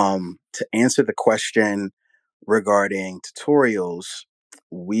 To answer the question regarding tutorials,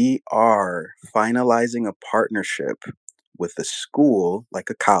 we are finalizing a partnership with a school, like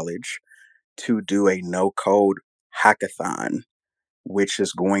a college, to do a no code hackathon, which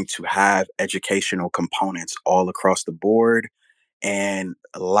is going to have educational components all across the board. And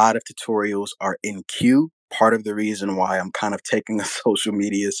a lot of tutorials are in queue. Part of the reason why I'm kind of taking a social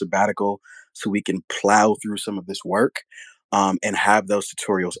media sabbatical, so we can plow through some of this work, and have those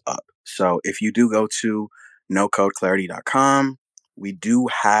tutorials up. So if you do go to NoCodeClarity.com, we do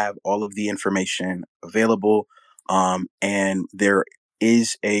have all of the information available. And there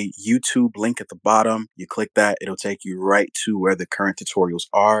is a YouTube link at the bottom. You click that, it'll take you right to where the current tutorials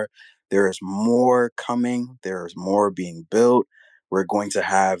are. There is more coming, there is more being built. We're going to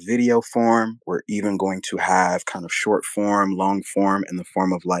have video form. We're even going to have kind of short form, long form in the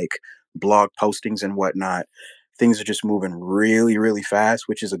form of like blog postings and whatnot. Things are just moving really, really fast,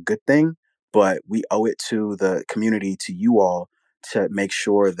 which is a good thing. But we owe it to the community, to you all, to make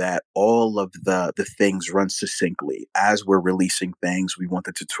sure that all of the things run succinctly. As we're releasing things, we want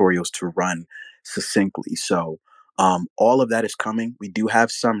the tutorials to run succinctly. So all of that is coming. We do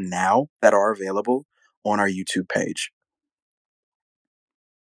have some now that are available on our YouTube page.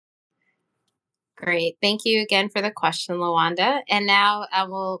 Great. Thank you again for the question, Lawanda. And now I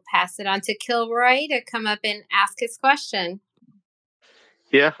will pass it on to Kilroy to come up and ask his question.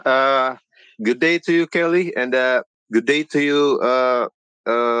 Yeah. Good day to you, Kelly, and good day to you,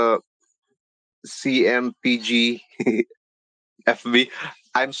 CMPG FB.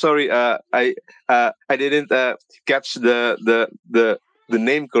 I'm sorry. I didn't catch the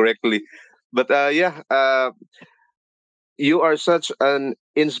name correctly, but yeah. You are such an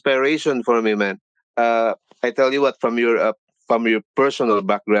inspiration for me, man. I tell you what, from your personal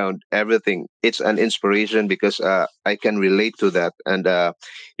background, everything, it's an inspiration because I can relate to that. And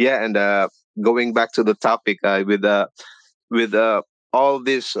yeah, and going back to the topic, with all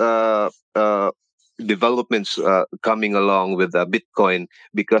these developments coming along with Bitcoin,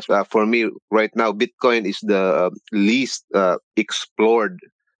 because for me right now, Bitcoin is the least explored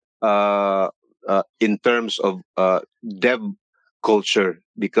in terms of dev culture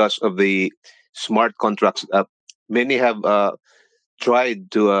because of the smart contracts. Many have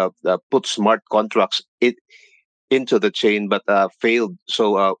tried to put smart contracts into the chain, but failed.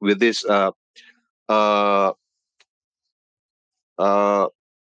 So with this uh, uh,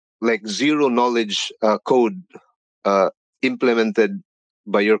 like zero knowledge code uh, implemented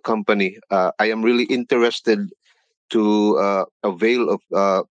by your company, I am really interested to avail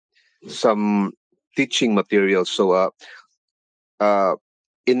of some teaching materials. So uh,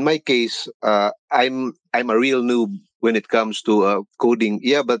 in my case, I'm a real noob when it comes to coding.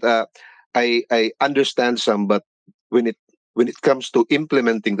 Yeah, but I understand some. But when it comes to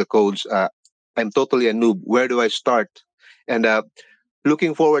implementing the codes, I'm totally a noob. Where do I start? And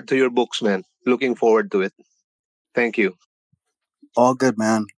looking forward to your books, man. Looking forward to it. Thank you. All good,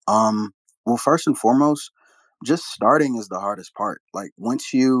 man. Well, first and foremost, just starting is the hardest part. Like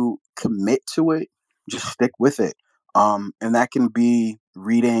once you commit to it, just stick with it. And that can be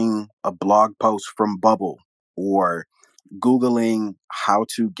reading a blog post from Bubble or Googling how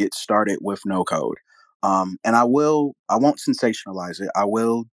to get started with no code. And I won't sensationalize it. I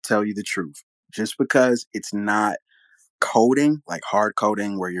will tell you the truth. Just because it's not coding, like hard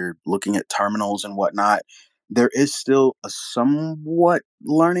coding, where you're looking at terminals and whatnot, there is still a somewhat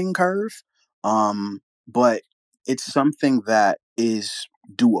learning curve. But it's something that is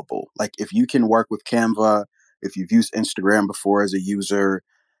doable. Like if you can work with Canva, if you've used Instagram before as a user,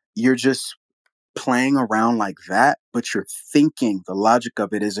 you're just playing around like that, but you're thinking the logic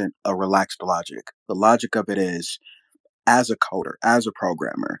of it isn't a relaxed logic. The logic of it is as a coder, as a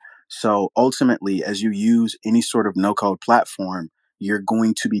programmer. So ultimately, as you use any sort of no code platform, you're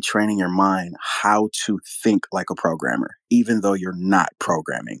going to be training your mind how to think like a programmer, even though you're not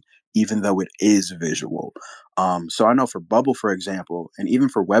programming, even though it is visual. So I know for Bubble, for example, and even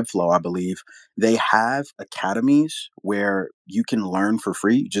for Webflow, I believe they have academies where you can learn for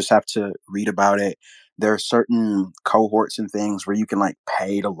free. You just have to read about it. There are certain cohorts and things where you can like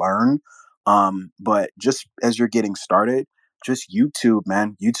pay to learn, but just as you're getting started, just YouTube,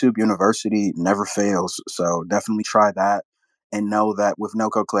 man. YouTube University never fails. So definitely try that. And know that with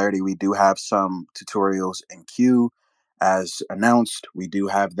NoCodeClarity, we do have some tutorials in queue. As announced, we do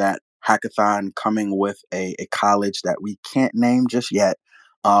have that hackathon coming with a college that we can't name just yet.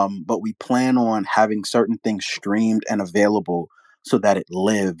 But we plan on having certain things streamed and available so that it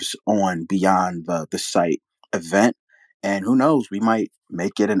lives on beyond the site event. And who knows, we might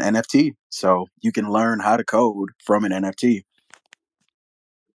make it an NFT. So you can learn how to code from an NFT.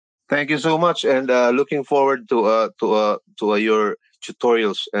 Thank you so much, and looking forward to your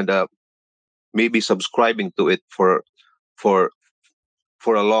tutorials and maybe subscribing to it for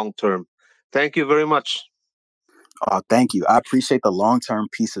for a long term. Thank you very much. Thank you. I appreciate the long term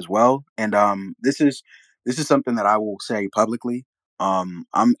piece as well. And this is something that I will say publicly. I'm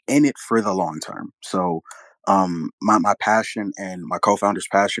in it for the long term. So my passion and my co-founder's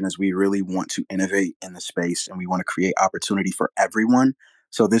passion is we really want to innovate in the space and we want to create opportunity for everyone.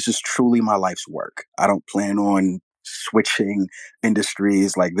 So this is truly my life's work. I don't plan on switching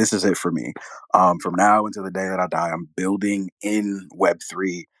industries. Like this is it for me. From now until the day that I die, I'm building in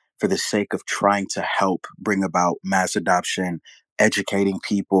Web3 for the sake of trying to help bring about mass adoption, educating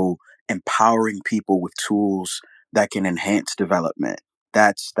people, empowering people with tools that can enhance development.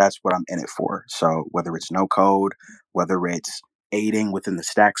 That's what I'm in it for. So whether it's no code, whether it's aiding within the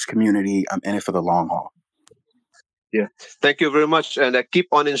Stacks community, I'm in it for the long haul. Yeah. Thank you very much, and keep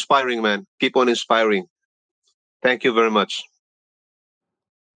on inspiring, man. Keep on inspiring. Thank you very much.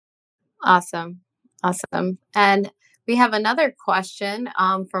 Awesome. Awesome. And we have another question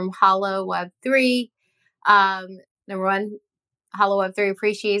from Hollow Web 3. Number one, Hollow Web 3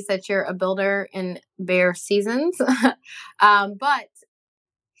 appreciates that you're a builder in bare seasons. But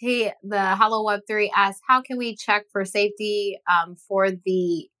the Hollow Web 3 asks, how can we check for safety for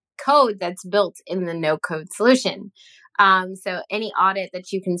the code that's built in the no code solution? So any audit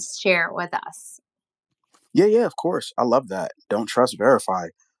that you can share with us. Yeah, of course. I love that. Don't trust, verify.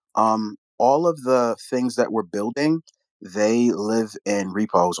 All of the things that we're building, they live in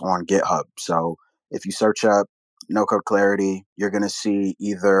repos on GitHub. So if you search up No Code Clarity, you're going to see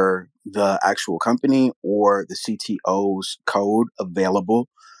either the actual company or the CTO's code available.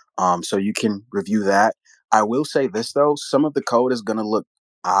 So you can review that. I will say this though, some of the code is going to look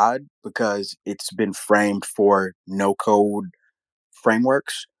odd because it's been framed for no code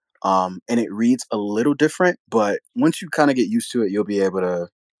frameworks. And it reads a little different, but once you kind of get used to it, you'll be able to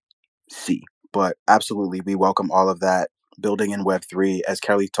see. But absolutely, we welcome all of that. Building in Web3, as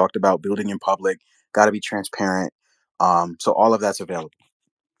Kelly talked about, building in public, got to be transparent. So all of that's available.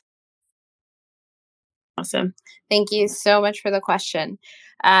 Awesome. Thank you so much for the question.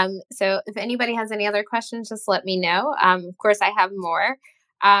 So if anybody has any other questions, just let me know. Of course, I have more.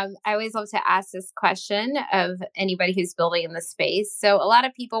 I always love to ask this question of anybody who's building in the space. So a lot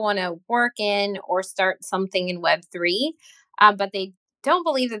of people want to work in or start something in Web3, but they don't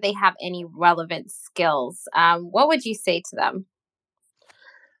believe that they have any relevant skills. What would you say to them?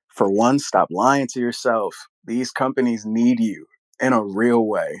 For one, stop lying to yourself. These companies need you in a real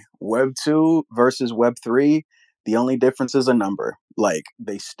way. Web 2 versus Web 3, the only difference is a number. Like,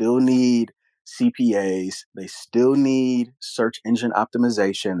 they still need CPAs, they still need search engine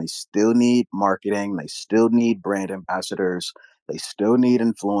optimization, they still need marketing, they still need brand ambassadors, they still need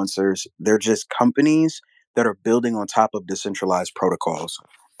influencers. They're just companies that are building on top of decentralized protocols.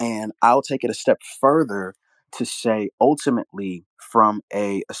 And I'll take it a step further to say ultimately from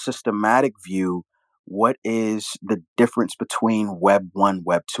a systematic view, what is the difference between Web 1,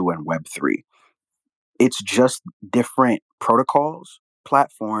 Web 2, and Web 3? It's just different protocols,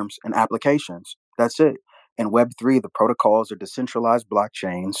 platforms, and applications. That's it. In Web3, the protocols are decentralized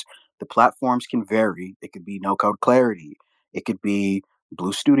blockchains. The platforms can vary. It could be NoCodeClarity. It could be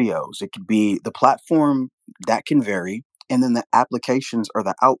Blue Studios. It could be the platform that can vary. And then the applications are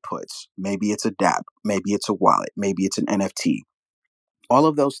the outputs. Maybe it's a dApp. Maybe it's a wallet. Maybe it's an NFT. All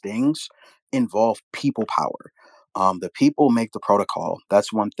of those things involve people power. The people make the protocol.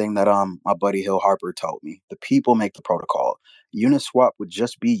 That's one thing that my buddy Hill Harper told me. The people make the protocol. Uniswap would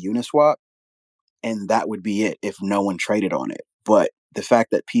just be Uniswap, and that would be it if no one traded on it. But the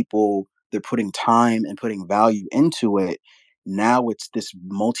fact that people they're putting time and putting value into it, now it's this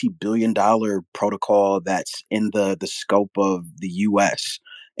multi-billion-dollar protocol that's in the scope of the US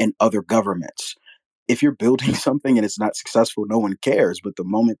and other governments. If you're building something and it's not successful, no one cares. But the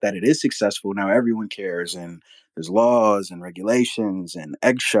moment that it is successful, now everyone cares. And there's laws and regulations and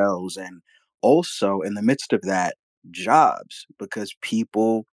eggshells. And also, in the midst of that, jobs, because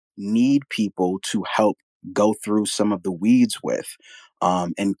people need people to help go through some of the weeds with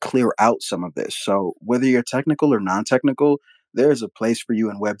and clear out some of this. So, whether you're technical or non technical, there's a place for you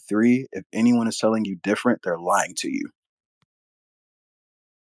in Web3. If anyone is telling you different, they're lying to you.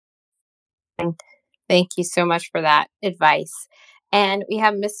 Thank you so much for that advice. And we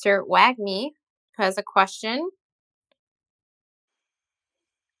have Mr. Wagney who has a question.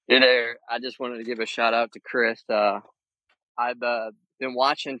 Hey there. I just wanted to give a shout out to Chris. I've been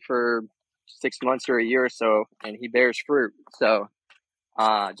watching for 6 months or a year or so, and he bears fruit. So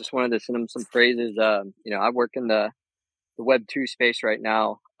just wanted to send him some praises. I work in the Web 2 space right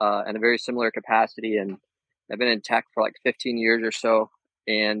now in a very similar capacity, and I've been in tech for like 15 years or so,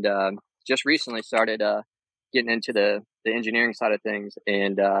 and just recently started getting into the engineering side of things,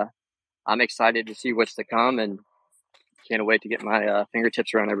 and I'm excited to see what's to come, and can't wait to get my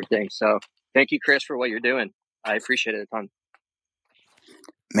fingertips around everything. So thank you, Chris, for what you're doing. I appreciate it a ton.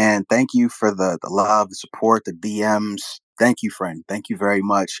 Man, thank you for the love, the support, the DMs. Thank you, friend. Thank you very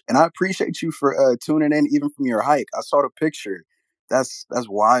much. And I appreciate you for tuning in even from your hike. I saw the picture. That's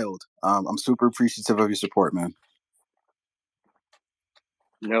wild. I'm super appreciative of your support, man.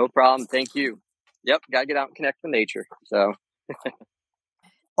 No problem. Thank you. Yep, gotta get out and connect with nature. So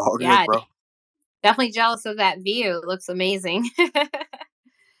All good, Yeah, bro. definitely jealous of that view. It looks amazing.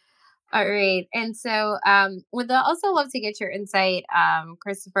 All right. And so would also love to get your insight,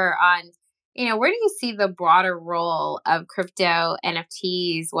 Christopher, on, where do you see the broader role of crypto,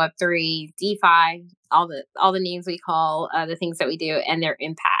 NFTs, Web3, DeFi, all the names we call the things that we do and their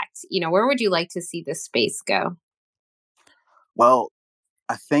impact? Where would you like to see this space go? Well,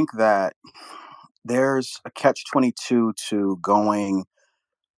 I think that there's a catch 22 to going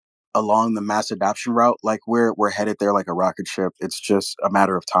along the mass adoption route. Like we're headed there like a rocket ship. It's just a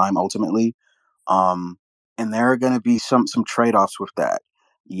matter of time ultimately. Um, and there are going to be some trade-offs with that.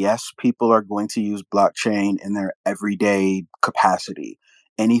 Yes, people are going to use blockchain in their everyday capacity.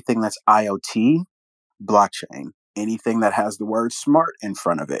 Anything that's IoT, blockchain. Anything that has the word smart in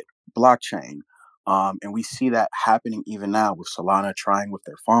front of it, blockchain. And we see that happening even now with Solana trying with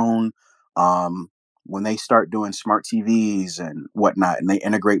their phone. When they start doing smart TVs and whatnot, and they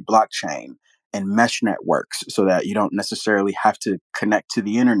integrate blockchain and mesh networks so that you don't necessarily have to connect to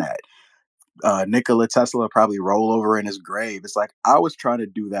the internet. Nikola Tesla probably roll over in his grave. It's like, I was trying to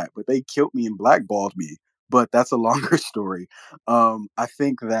do that, but they killed me and blackballed me. But that's a longer story. I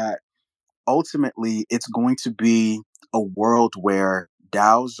think that ultimately it's going to be a world where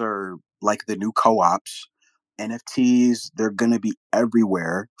DAOs are like the new co-ops. NFTs, they're going to be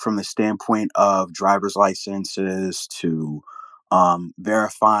everywhere from the standpoint of driver's licenses to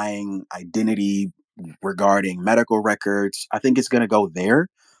verifying identity regarding medical records. I think it's going to go there.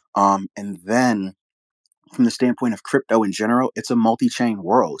 And then from the standpoint of crypto in general, it's a multi-chain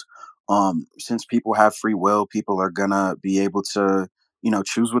world. Since people have free will, people are gonna be able to,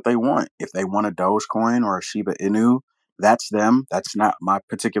 choose what they want. If they want a Dogecoin or a Shiba Inu, that's them. That's not my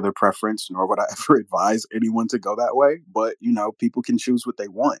particular preference, nor would I ever advise anyone to go that way. But people can choose what they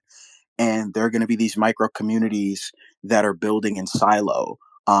want, and there are going to be these micro communities that are building in silo.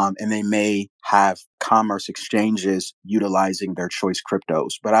 And they may have commerce exchanges utilizing their choice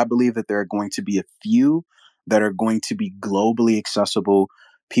cryptos. But I believe that there are going to be a few that are going to be globally accessible.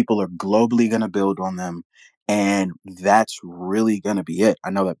 People are globally going to build on them. And that's really going to be it. I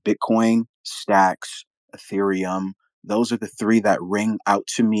know that Bitcoin, Stacks, Ethereum, those are the three that ring out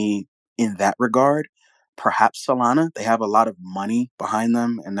to me in that regard. Perhaps Solana, they have a lot of money behind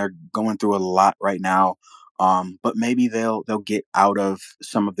them and they're going through a lot right now. But maybe they'll get out of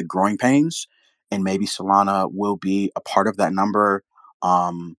some of the growing pains, and maybe Solana will be a part of that number.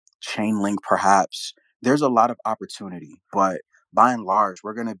 Chainlink, perhaps. There's a lot of opportunity, but by and large,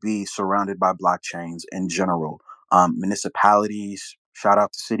 we're going to be surrounded by blockchains in general. Municipalities, shout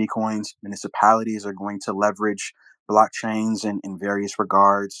out to city coins. Municipalities are going to leverage blockchains in various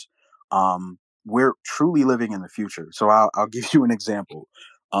regards. We're truly living in the future. So I'll give you an example.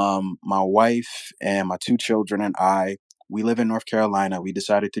 My wife and my two children and I, we live in North Carolina. We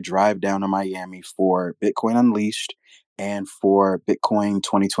decided to drive down to Miami for Bitcoin Unleashed and for Bitcoin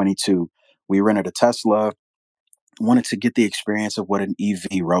 2022. We rented a Tesla, wanted to get the experience of what an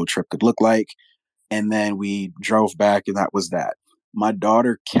EV road trip could look like. And then we drove back, and that was that. My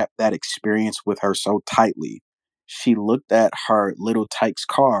daughter kept that experience with her so tightly. She looked at her little Tyke's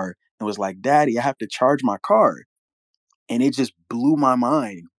car and was like, "Daddy, I have to charge my car." And it just blew my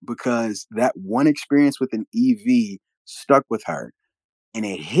mind because that one experience with an EV stuck with her. And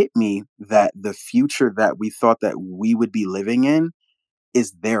it hit me that the future that we thought that we would be living in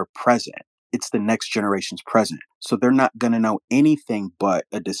is their present. It's the next generation's present. So they're not going to know anything but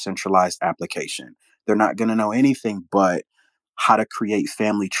a decentralized application. They're not going to know anything but how to create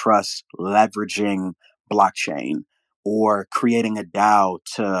family trust leveraging blockchain, or creating a DAO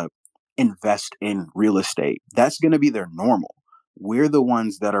to invest in real estate. That's going to be their normal. We're the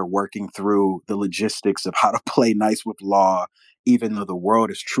ones that are working through the logistics of how to play nice with law, even though the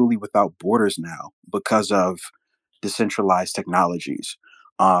world is truly without borders now because of decentralized technologies.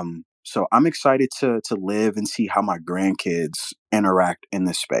 So I'm excited to live and see how my grandkids interact in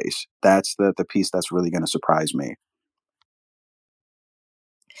this space. That's the piece that's really going to surprise me.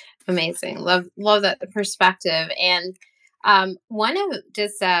 Amazing. Love that perspective. And want to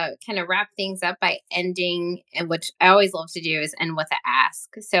just kind of wrap things up by ending, and which I always love to do is end with an ask.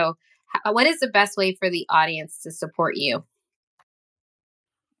 So, what is the best way for the audience to support you?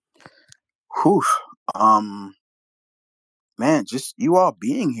 Whew. Man, just you all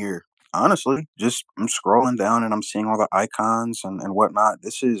being here. Honestly, just I'm scrolling down and I'm seeing all the icons and whatnot.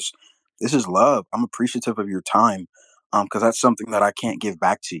 This is love. I'm appreciative of your time, because that's something that I can't give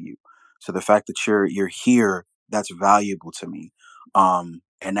back to you. So the fact that you're here, that's valuable to me, and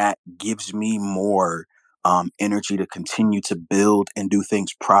that gives me more energy to continue to build and do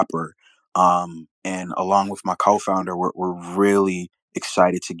things proper. And along with my co-founder, we're really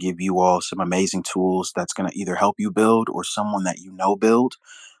excited to give you all some amazing tools that's going to either help you build or someone that build.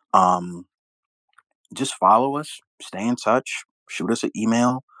 Um, just follow us, stay in touch, shoot us an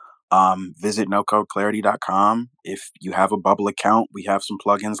email, visit NoCodeClarity.com. If you have a Bubble account, we have some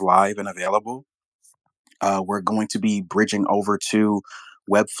plugins live and available. We're going to be bridging over to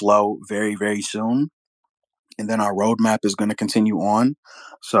Webflow very, very soon. And then our roadmap is going to continue on.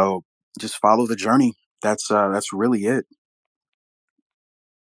 So just follow the journey. That's really it.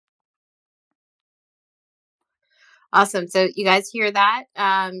 Awesome. So you guys hear that?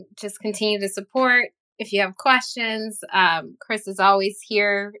 Just continue to support. If you have questions, Chris is always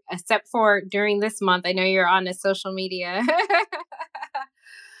here, except for during this month. I know you're on a social media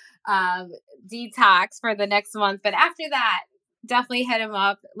detox for the next month, but after that, definitely hit him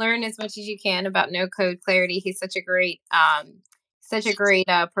up. Learn as much as you can about NoCodeClarity. He's such a great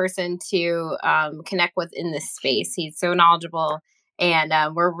person to connect with in this space. He's so knowledgeable, and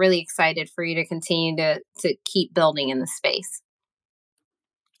we're really excited for you to continue to keep building in the space.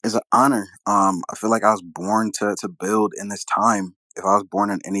 It's an honor. I feel like I was born to build in this time. If I was born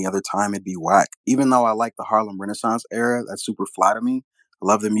in any other time, it'd be whack. Even though I like the Harlem Renaissance era, that's super fly to me. I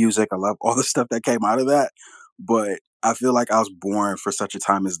love the music. I love all the stuff that came out of that. But I feel like I was born for such a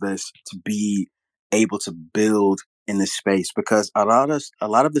time as this to be able to build in this space, because a lot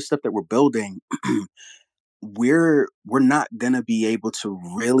of the stuff that we're building, we're not gonna be able to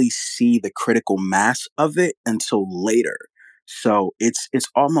really see the critical mass of it until later. So it's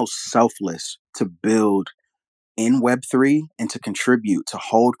almost selfless to build in Web3 and to contribute to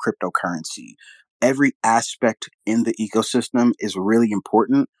hold cryptocurrency. Every aspect in the ecosystem is really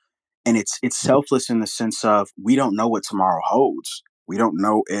important, and it's selfless in the sense of we don't know what tomorrow holds. We don't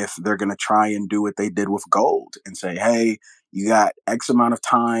know if they're going to try and do what they did with gold and say, hey, you got X amount of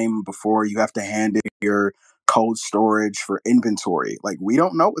time before you have to hand in your cold storage for inventory. Like, we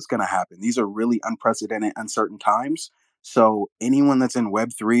don't know what's going to happen. These are really unprecedented, uncertain times. So anyone that's in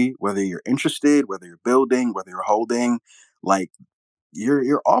Web3, whether you're interested, whether you're building, whether you're holding, like,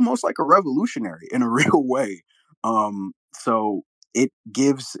 you're almost like a revolutionary in a real way. So it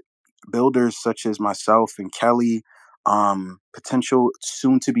gives builders such as myself and Kelly, potential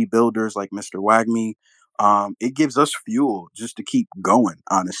soon to be builders like Mr. Wagme, it gives us fuel just to keep going,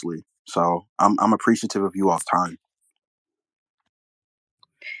 honestly. So I'm appreciative of you all's time.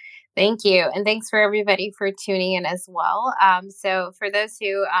 Thank you. And thanks for everybody for tuning in as well. So for those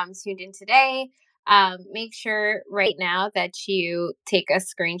who tuned in today, make sure right now that you take a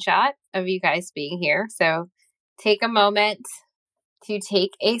screenshot of you guys being here. So take a moment to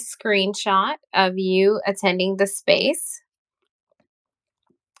take a screenshot of you attending the space.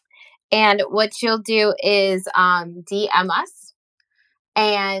 And what you'll do is DM us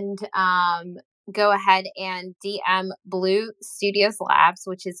and go ahead and DM Blue Studios Labs,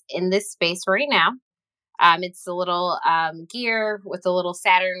 which is in this space right now. It's a little gear with a little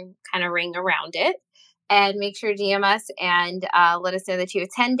Saturn kind of ring around it. And make sure to DM us and let us know that you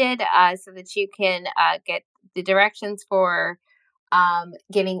attended so that you can get the directions for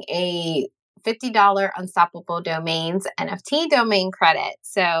getting a $50 Unstoppable Domains NFT domain credit.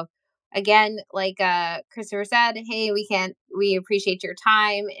 So again, like Christopher said, hey, we appreciate your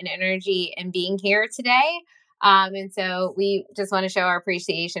time and energy and being here today. And so we just want to show our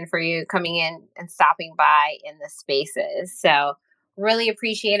appreciation for you coming in and stopping by in the spaces. So really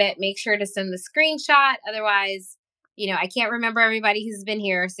appreciate it. Make sure to send the screenshot. Otherwise, I can't remember everybody who's been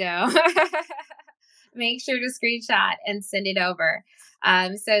here. So make sure to screenshot and send it over.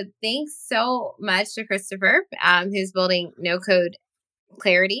 So thanks so much to Christopher, who's building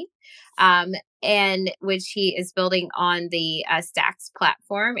NoCodeClarity, and which he is building on the Stacks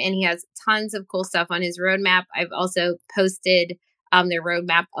platform. And he has tons of cool stuff on his roadmap. I've also posted their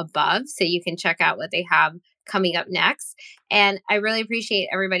roadmap above, so you can check out what they have coming up next. And I really appreciate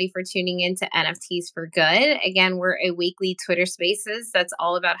everybody for tuning in to NFTs for Good. Again, we're a weekly Twitter Spaces that's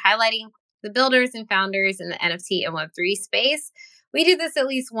all about highlighting the builders and founders in the NFT and Web3 space. We do this at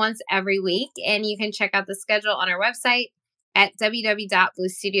least once every week, and you can check out the schedule on our website at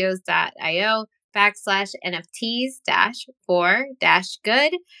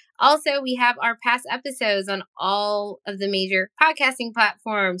www.bluestudios.io/NFTs-for-good. Also, we have our past episodes on all of the major podcasting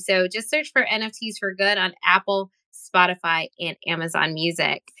platforms. So just search for NFTs for Good on Apple, Spotify, and Amazon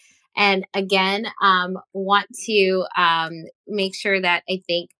Music. And again, want to make sure that I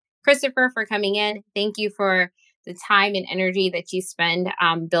thank Christopher for coming in. Thank you for the time and energy that you spend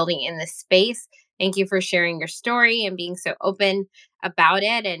building in this space. Thank you for sharing your story and being so open about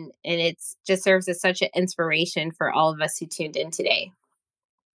it. And it's just serves as such an inspiration for all of us who tuned in today.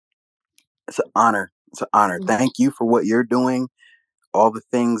 It's an honor. It's an honor. Thank you for what you're doing, all the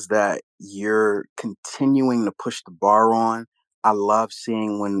things that you're continuing to push the bar on. I love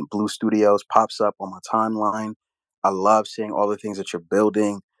seeing when Blue Studios pops up on my timeline. I love seeing all the things that you're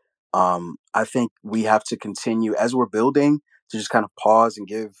building. I think we have to continue as we're building to just kind of pause and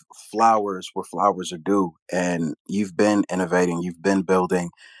give flowers where flowers are due. And you've been innovating, you've been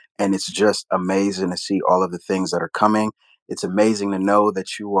building, and it's just amazing to see all of the things that are coming. It's amazing to know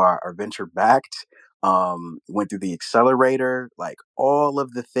that you are venture backed, went through the accelerator, like all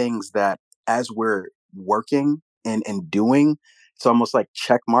of the things that as we're working and doing, it's almost like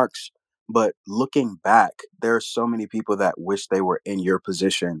check marks. But looking back, there are so many people that wish they were in your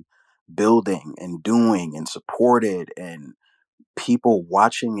position, building and doing and supported, and people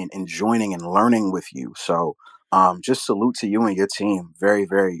watching and joining and learning with you. So just salute to you and your team. Very,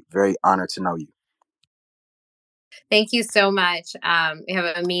 very, very honored to know you. Thank you so much. We have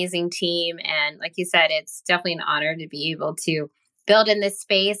an amazing team. And like you said, it's definitely an honor to be able to build in this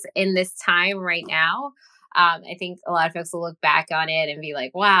space in this time right now. I think a lot of folks will look back on it and be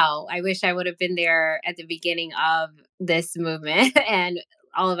like, wow, I wish I would have been there at the beginning of this movement. And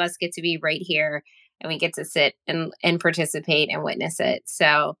all of us get to be right here and we get to sit and participate and witness it.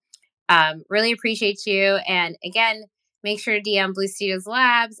 So really appreciate you. And again, make sure to DM Blue Studios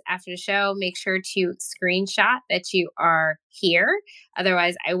Labs after the show. Make sure to screenshot that you are here.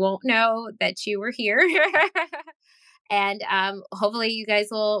 Otherwise, I won't know that you were here. And hopefully you guys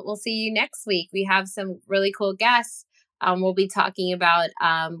will see you next week. We have some really cool guests we'll be talking about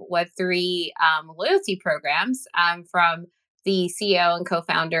Web3 loyalty programs from the CEO and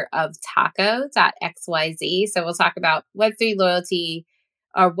co-founder of Taco.xyz. So we'll talk about Web3 loyalty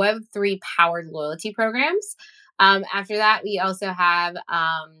or Web3 powered loyalty programs. After that, we also have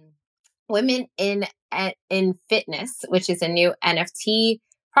Women in Fitness, which is a new NFT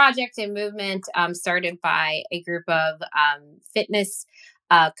project and movement started by a group of fitness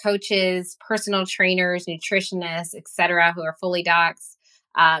coaches, personal trainers, nutritionists, etc., who are fully doxxed.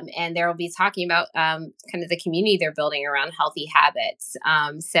 And they will be talking about kind of the community they're building around healthy habits.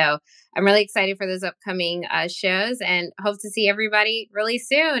 So I'm really excited for those upcoming shows and hope to see everybody really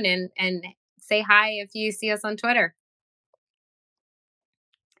soon. And say hi if you see us on Twitter.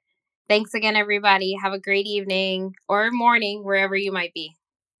 Thanks again, everybody. Have a great evening or morning, wherever you might be.